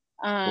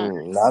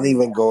 Um, Not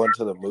even going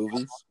to the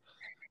movies.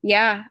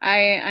 yeah,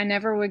 I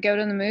never would go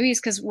to the movies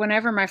because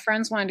whenever my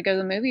friends wanted to go to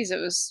the movies, it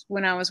was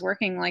when I was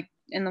working, like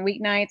in the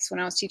weeknights when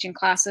I was teaching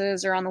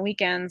classes, or on the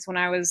weekends when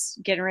I was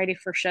getting ready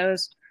for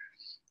shows.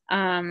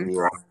 Um,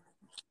 Yeah.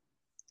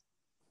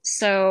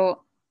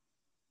 so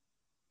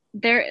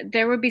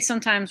there would be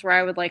some times where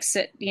I would like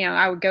sit,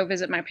 I would go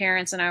visit my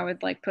parents and I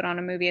would like put on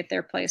a movie at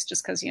their place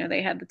just because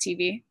they had the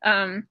TV.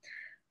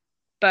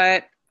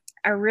 But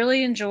I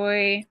really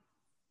enjoy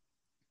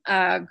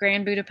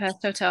Grand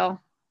Budapest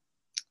Hotel.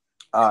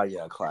 Ah,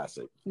 yeah,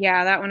 classic.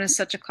 Yeah, that one is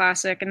such a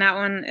classic, and that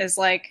one is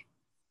like,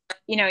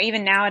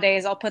 even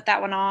nowadays I'll put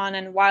that one on,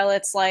 and while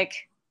it's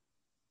like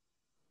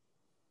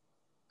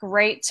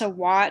great to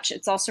watch,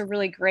 it's also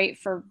really great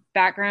for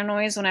background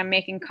noise when I'm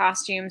making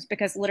costumes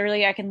because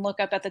literally I can look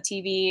up at the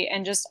TV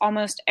and just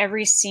almost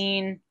every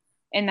scene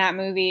in that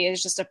movie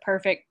is just a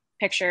perfect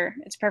picture.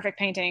 It's perfect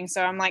painting.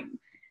 So I'm like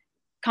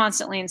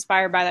constantly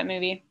inspired by that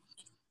movie.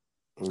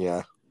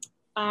 Yeah.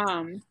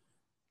 Um,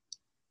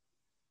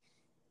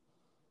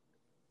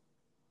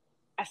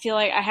 I feel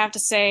like I have to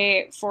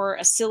say for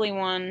a silly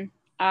one,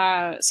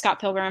 Scott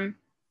Pilgrim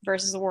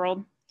versus the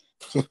World.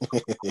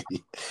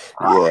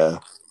 Yeah.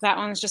 That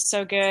one's just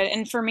so good.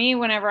 And for me,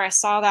 whenever I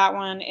saw that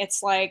one,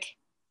 it's like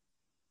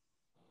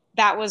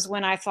that was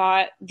when I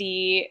thought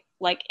the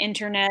like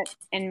internet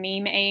and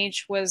meme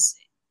age was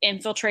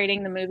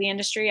infiltrating the movie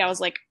industry. I was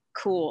like,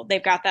 cool.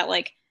 They've got that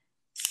like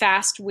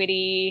fast,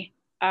 witty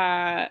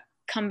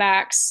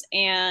comebacks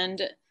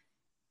and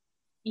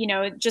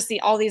just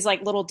all these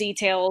like little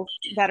details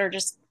that are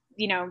just,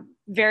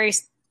 very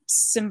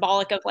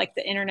symbolic of like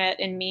the internet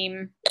and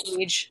meme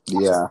age.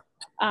 Yeah.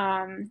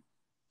 Um,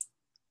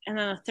 and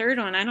then the third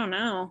one, I don't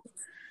know.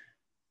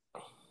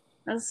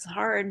 That's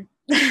hard.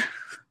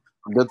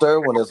 The third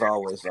one is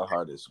always the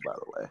hardest, by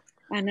the way.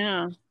 I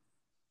know.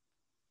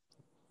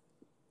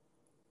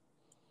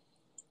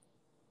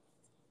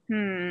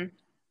 Hmm.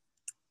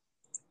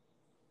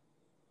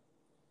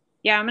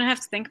 Yeah, I'm gonna have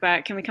to think about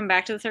it. Can we come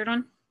back to the third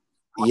one?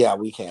 Yeah,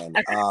 we can.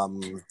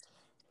 Okay.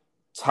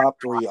 Top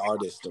 3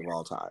 artists of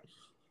all time.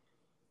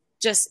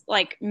 Just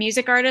like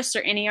music artist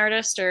or any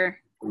artist or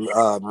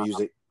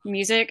Music.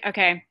 music?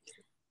 Okay.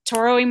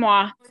 Toro y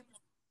Moi.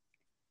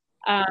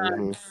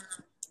 Mm-hmm.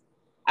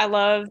 I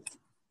love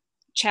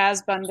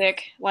Chaz Bundick.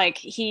 Like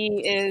he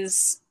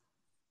is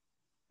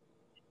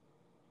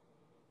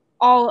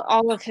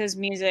all of his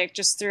music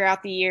just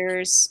throughout the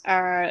years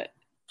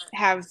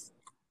have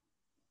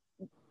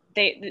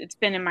it's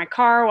been in my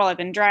car while I've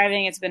been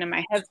driving. It's been in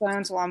my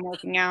headphones while I'm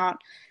working out.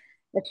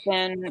 It's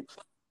been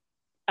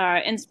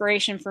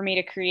inspiration for me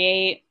to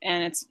create,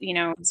 and it's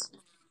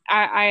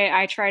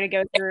I try to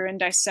go through and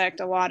dissect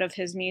a lot of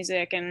his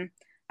music, and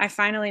I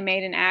finally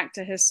made an act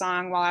to his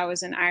song while I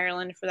was in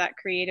Ireland for that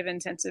creative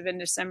intensive in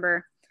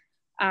December.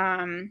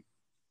 Um,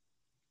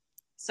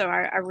 so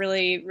I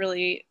really,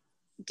 really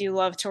do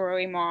love Toro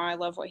y Moi. I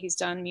love what he's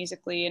done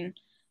musically, and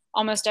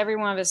almost every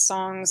one of his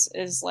songs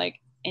is like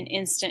an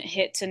instant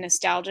hit to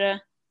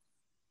nostalgia.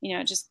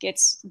 It just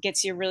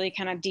gets you really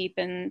kind of deep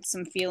in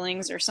some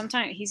feelings. Or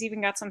sometimes he's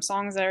even got some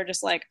songs that are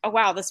just like, oh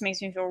wow, this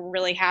makes me feel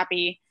really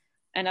happy,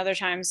 and other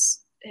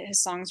times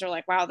his songs are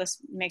like, wow, this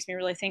makes me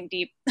really think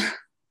deep.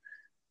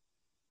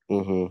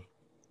 Mm-hmm.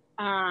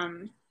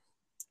 um,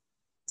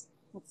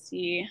 let's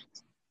see.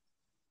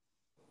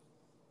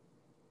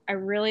 I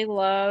really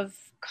love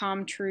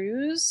Com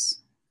Truise.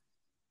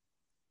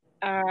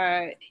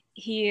 Uh,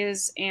 he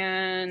is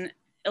an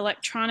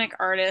electronic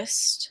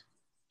artist,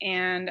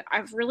 and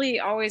I've really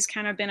always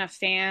kind of been a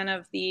fan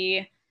of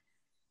the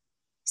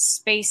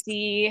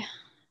spacey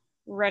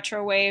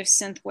retrowave,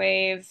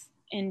 synthwave,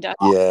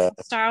 industrial Yeah.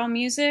 style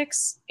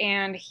musics,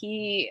 and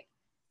he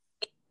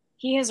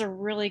has a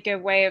really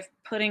good way of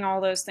putting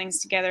all those things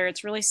together.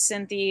 It's really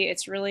synthy,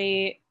 it's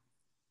really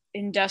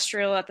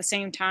industrial at the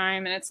same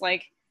time, and it's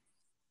like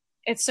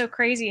it's so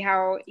crazy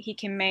how he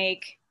can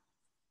make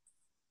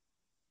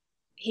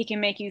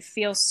you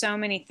feel so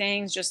many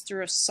things just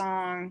through a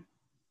song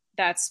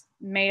that's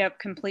made up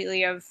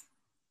completely of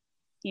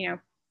you know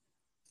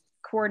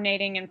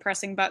coordinating and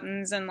pressing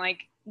buttons, and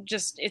like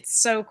just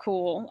it's so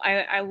cool.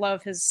 I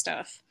love his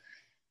stuff.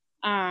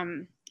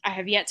 I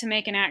have yet to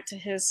make an act to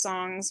his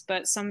songs,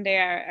 but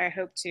someday I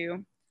hope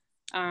to.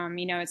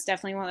 It's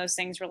definitely one of those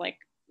things where like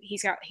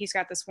he's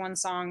got this one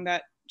song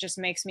that just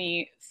makes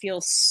me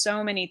feel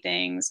so many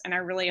things, and I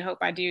really hope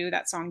I do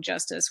that song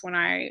justice when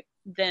I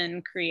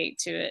then create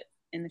to it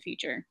in the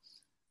future.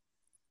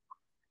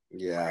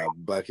 Yeah.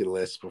 Bucket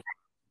list right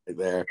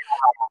there.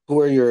 Who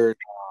are your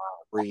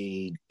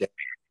 3 dancers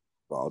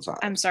of all time?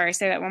 I'm sorry,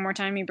 say that one more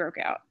time. You broke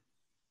out.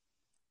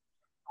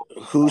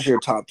 Who's your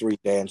top 3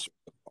 dancers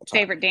of all time?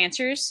 Favorite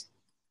dancers?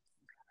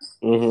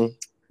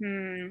 Mm-hmm.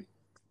 Hmm.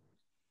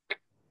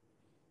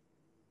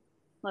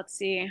 Let's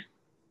see.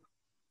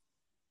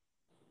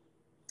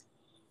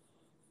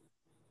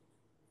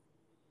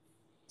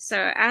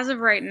 So as of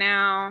right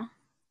now,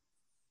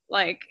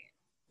 like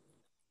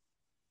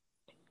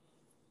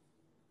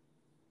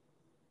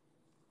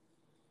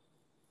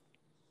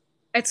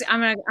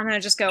I'm gonna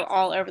just go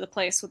all over the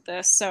place with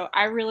this. So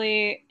I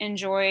really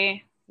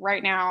enjoy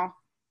right now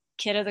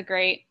Kid of the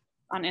Great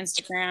on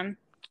Instagram.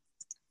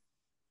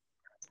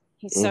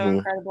 He's so Mm-hmm.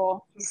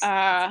 incredible.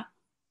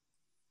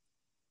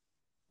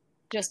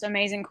 Just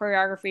amazing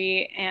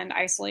choreography and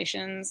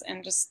isolations,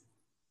 and just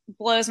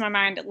blows my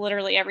mind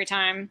literally every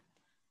time.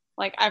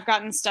 Like I've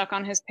gotten stuck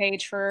on his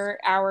page for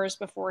hours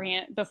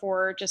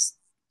before just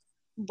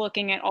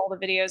looking at all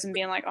the videos and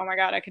being like, oh my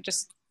god, I could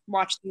just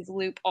watch these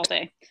loop all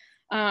day.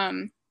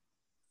 Um,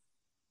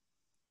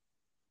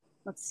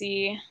 let's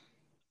see.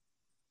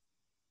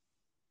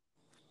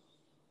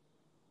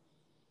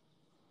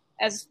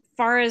 As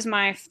far as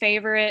my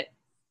favorite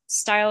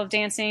style of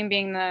dancing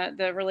being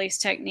the release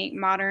technique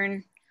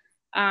modern,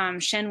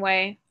 Shen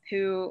Wei,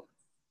 who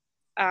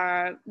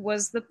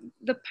was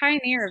the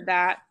pioneer of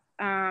that,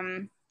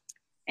 and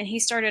he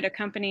started a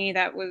company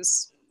that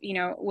was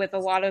with a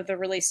lot of the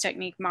release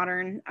technique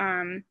modern.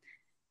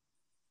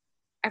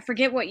 I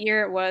forget what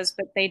year it was,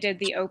 but they did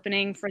the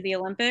opening for the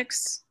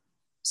Olympics,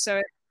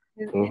 so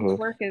his Mm-hmm.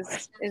 work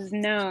is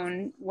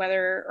known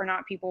whether or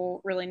not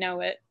people really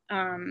know it.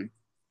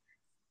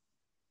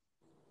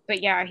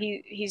 But yeah,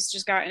 he's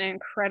just got an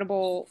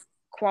incredible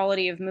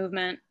quality of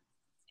movement,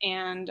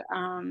 and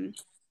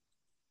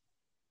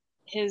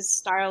his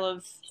style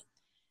of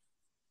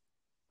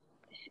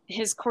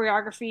his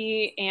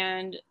choreography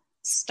and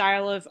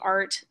style of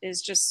art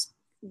is just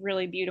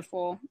really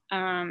beautiful.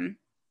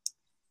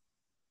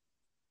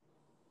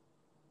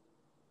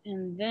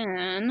 And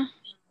then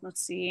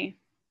let's see.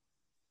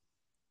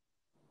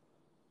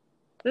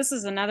 This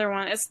is another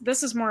one.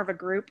 This is more of a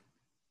group.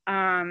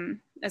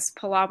 It's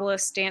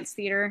Pilobolus Dance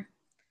Theater,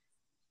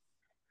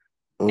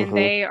 and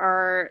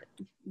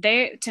Mm-hmm.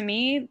 they to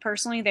me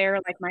personally they're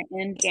like my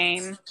end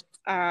game.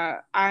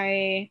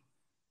 I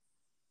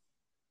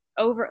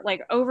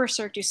over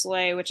Cirque du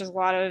Soleil, which is a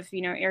lot of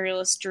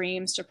aerialist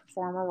dreams to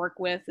perform or work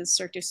with is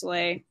Cirque du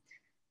Soleil.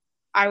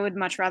 I would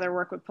much rather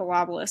work with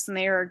Pilobolus, and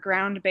they are a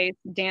ground based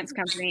dance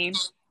company,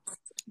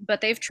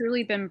 but they've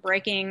truly been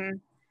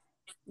breaking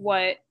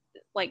what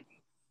like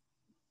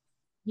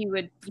you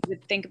would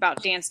think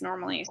about dance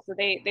normally. So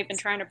they've been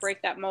trying to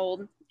break that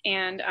mold,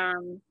 and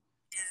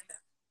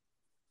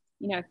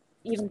you know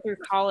even through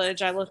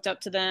college, I looked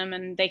up to them,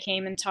 and they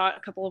came and taught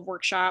a couple of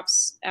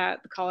workshops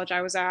at the college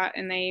I was at,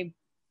 and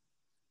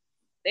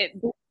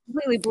it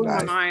completely blew my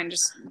Nice. mind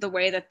just the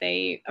way that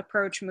they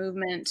approach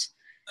movement.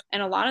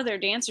 And a lot of their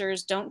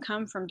dancers don't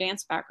come from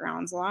dance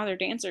backgrounds. A lot of their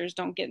dancers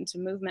don't get into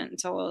movement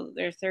until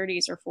their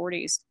 30s or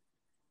 40s.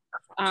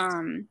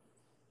 Um,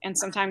 and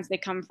sometimes they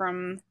come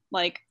from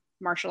like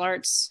martial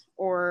arts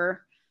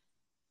or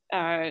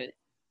uh,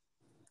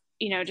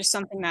 just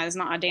something that is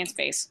not a dance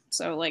base.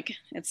 So like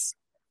it's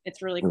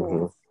really cool.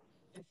 Mm-hmm.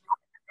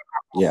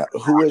 Yeah.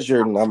 Who is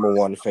your number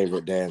one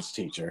favorite dance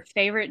teacher?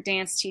 Favorite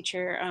dance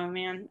teacher? Oh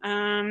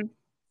man.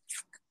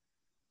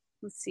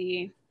 Let's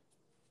see.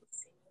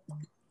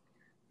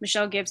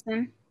 Michelle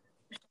Gibson.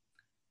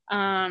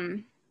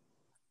 Um,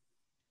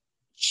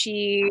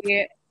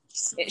 she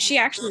she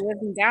actually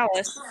lives in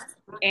Dallas,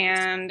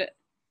 and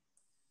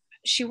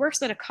she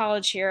works at a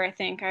college here. I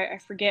think I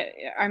forget.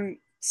 I'm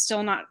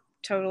still not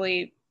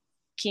totally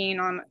keen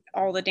on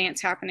all the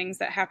dance happenings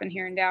that happen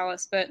here in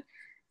Dallas, but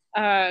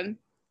um,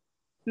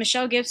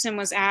 Michelle Gibson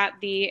was at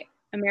the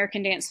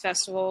American Dance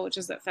Festival, which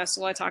is that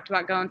festival I talked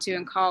about going to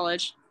in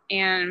college,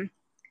 and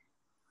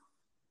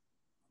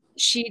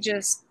she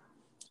just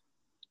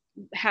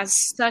has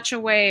such a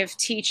way of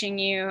teaching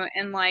you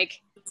and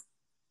like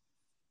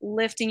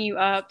lifting you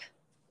up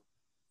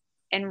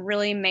and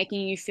really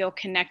making you feel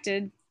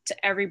connected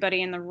to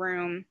everybody in the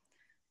room.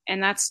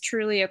 And that's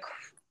truly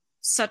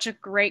such a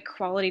great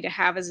quality to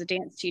have as a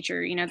dance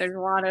teacher.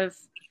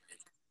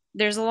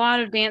 There's a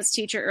lot of dance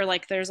teacher, or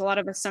like there's a lot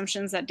of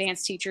assumptions that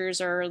dance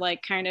teachers are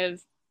like kind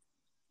of,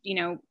 you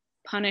know,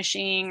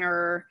 punishing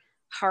or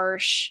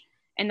harsh.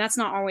 And that's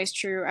not always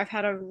true. I've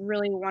had a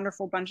really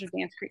wonderful bunch of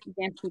dance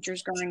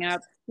teachers growing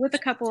up, with a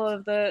couple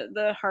of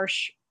the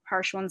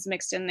harsh ones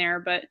mixed in there.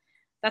 But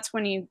that's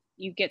when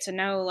you get to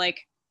know,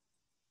 like,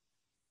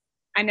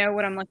 I know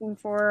what I'm looking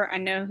for. I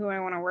know who I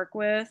want to work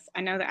with.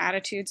 I know the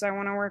attitudes I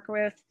want to work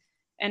with.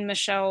 And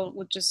Michelle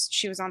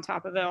she was on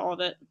top of it, all of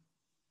it.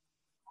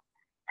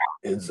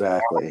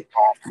 Exactly.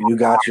 You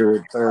got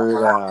your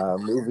third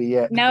movie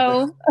yet?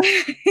 No.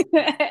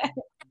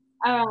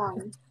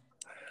 um,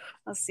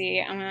 let's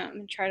see. I'm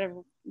gonna try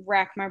to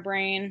rack my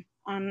brain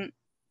on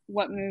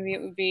what movie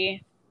it would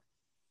be.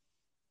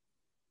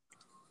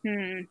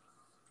 Because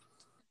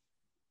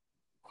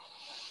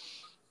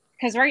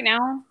right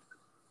now,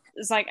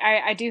 it's like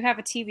I do have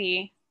a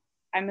TV.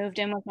 I moved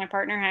in with my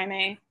partner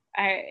Jaime.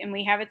 And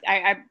we have it.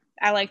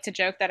 I like to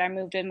joke that I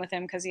moved in with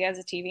him because he has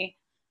a TV.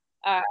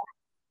 Uh,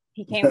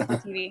 he came with the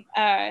TV.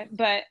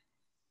 But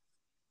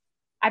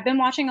I've been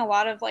watching a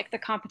lot of like the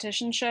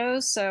competition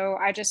shows. So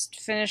I just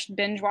finished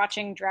binge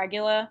watching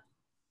Dragula,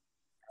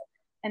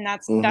 and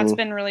that's Mm-hmm.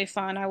 been really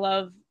fun. I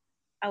love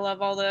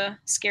all the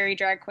scary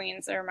drag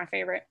queens. They're my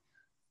favorite.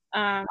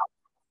 Um,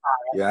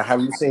 Yeah.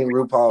 Have you seen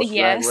RuPaul's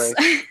Drag yes.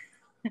 Race?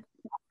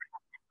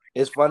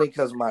 It's funny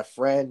because my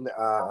friend,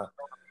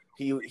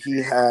 he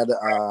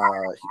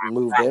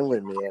moved in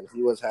with me, and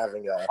he was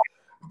having a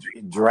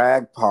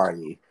drag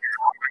party,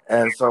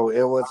 and so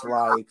it was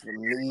like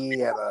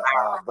me and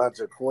a bunch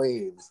of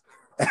queens,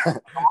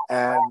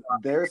 and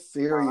they're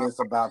serious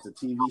about the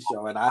TV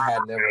show, and I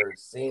had never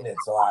seen it,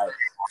 so I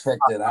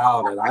checked it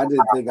out, and I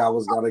didn't think I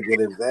was gonna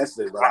get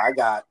invested, but I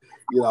got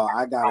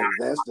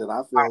invested.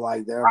 I feel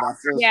like they're my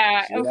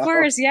Yeah, sisters, you of know?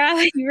 course.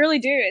 Yeah, you really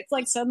do. It's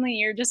like suddenly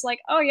you're just like,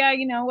 oh yeah,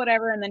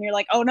 whatever, and then you're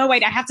like, oh no,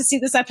 wait, I have to see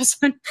this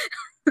episode.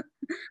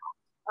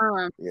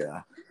 um,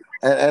 Yeah,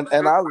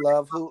 and I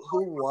love who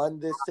won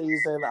this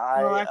season. oh,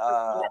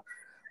 I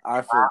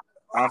I for,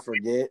 I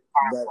forget,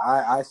 but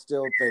I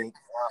still think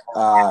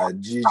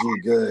Gigi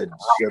Good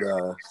should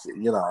have.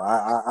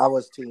 I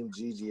was Team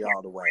Gigi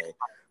all the way,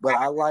 but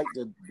I like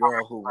the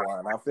girl who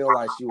won. I feel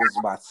like she was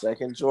my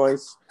second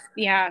choice.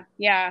 yeah,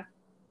 yeah.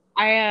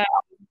 I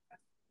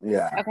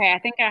Yeah. Okay, I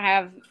think I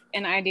have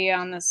an idea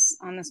on this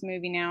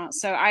movie now.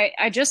 So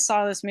I just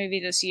saw this movie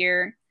this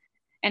year,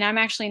 and I'm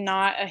actually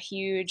not a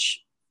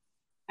huge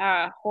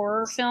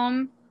horror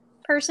film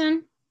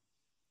person.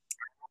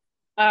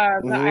 But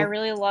I Mm-hmm.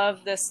 really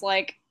love this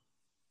like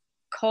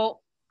cult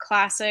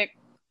classic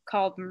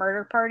called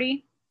Murder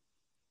Party.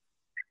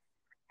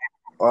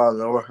 Oh,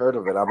 never heard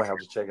of it. I'm gonna have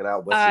to check it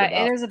out. What's it It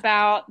about? is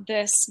about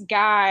this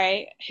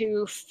guy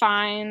who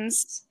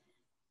finds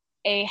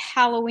a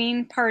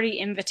Halloween party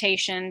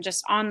invitation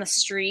just on the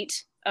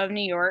street of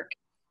New York,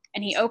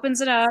 and he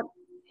opens it up,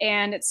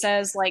 and it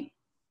says like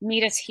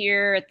meet us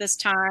here at this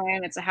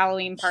time. It's a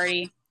Halloween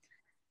party.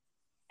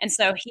 And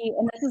so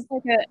and this is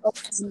like an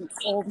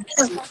old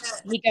man.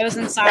 He goes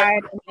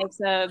inside and makes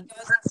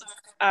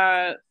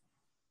a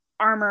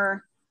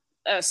armor,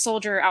 a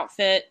soldier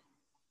outfit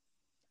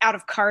out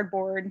of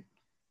cardboard,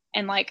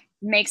 and like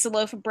makes a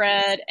loaf of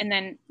bread, and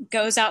then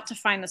goes out to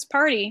find this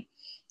party,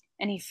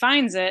 and he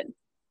finds it,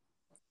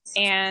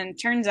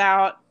 and turns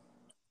out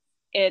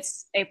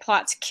it's a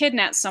plot to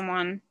kidnap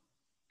someone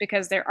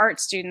because they're art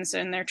students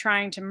and they're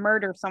trying to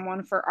murder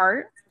someone for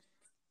art.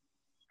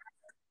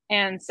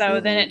 And so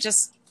then Mm-hmm. it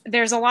just,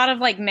 there's a lot of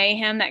like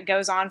mayhem that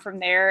goes on from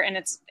there, and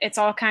it's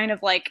all kind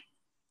of like,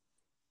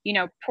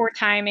 poor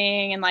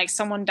timing, and like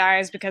someone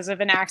dies because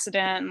of an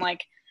accident, and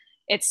like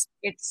it's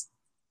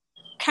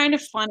kind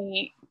of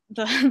funny,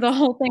 the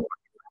whole thing.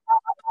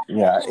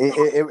 Yeah,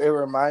 it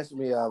reminds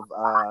me of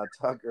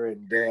Tucker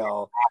and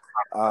Dale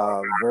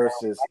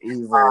versus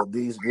Evil.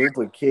 These group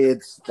of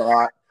kids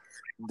thought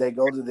they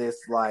go to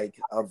this like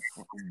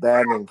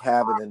abandoned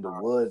cabin in the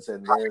woods,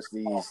 and there's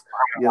these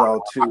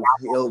two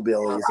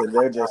hillbillies, and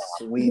they're just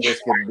sweet as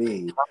can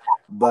be,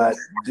 but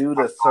due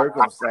to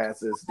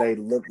circumstances they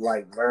look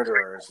like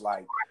murderers.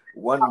 Like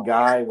one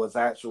guy was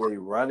actually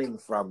running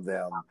from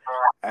them,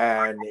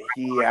 and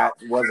he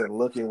wasn't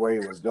looking where he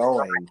was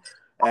going,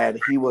 and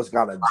he was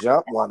gonna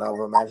jump one of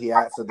them, and he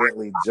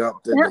accidentally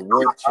jumped in the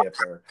wood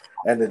chipper,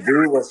 and the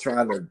dude was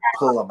trying to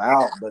pull him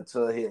out, but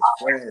to his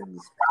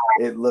friends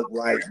it looked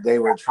like they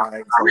were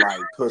trying to like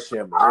push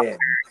him in.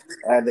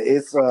 And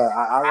it's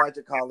I like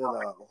to call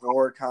it a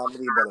horror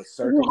comedy, but a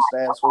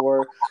circumstance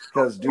horror,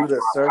 because due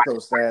to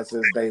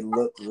circumstances they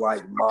looked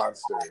like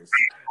monsters,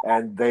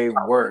 and they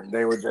weren't.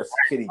 They were just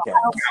kitty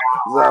cats.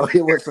 So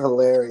it was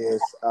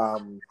hilarious.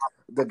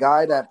 The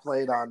guy that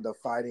played on the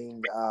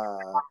Fighting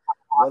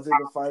was it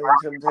the Fighting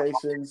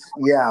Temptations?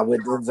 Yeah,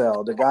 with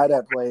Denzel. The guy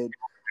that played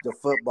the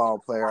football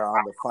player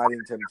on the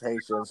Fighting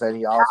Temptations, and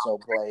he also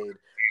played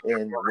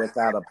in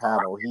Without a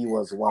Paddle. He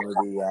was one of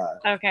the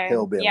Okay,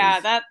 hillbillies. yeah,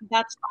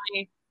 that's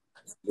funny.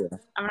 Yeah.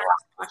 I'm gonna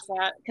watch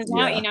that because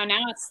now Yeah.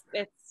 now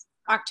it's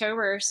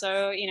October,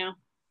 so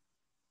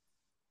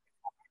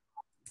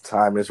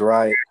Time is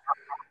right.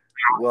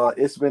 Well,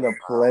 it's been a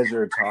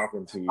pleasure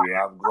talking to you.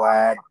 I'm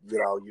glad,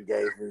 you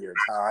gave me your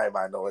time.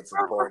 I know it's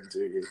important to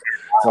you.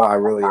 So I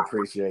really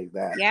appreciate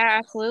that. Yeah,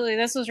 absolutely.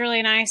 This was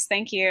really nice.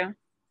 Thank you.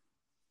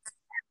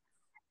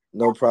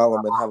 No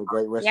problem, and have a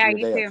great rest of Yeah, your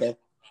you day, too. okay?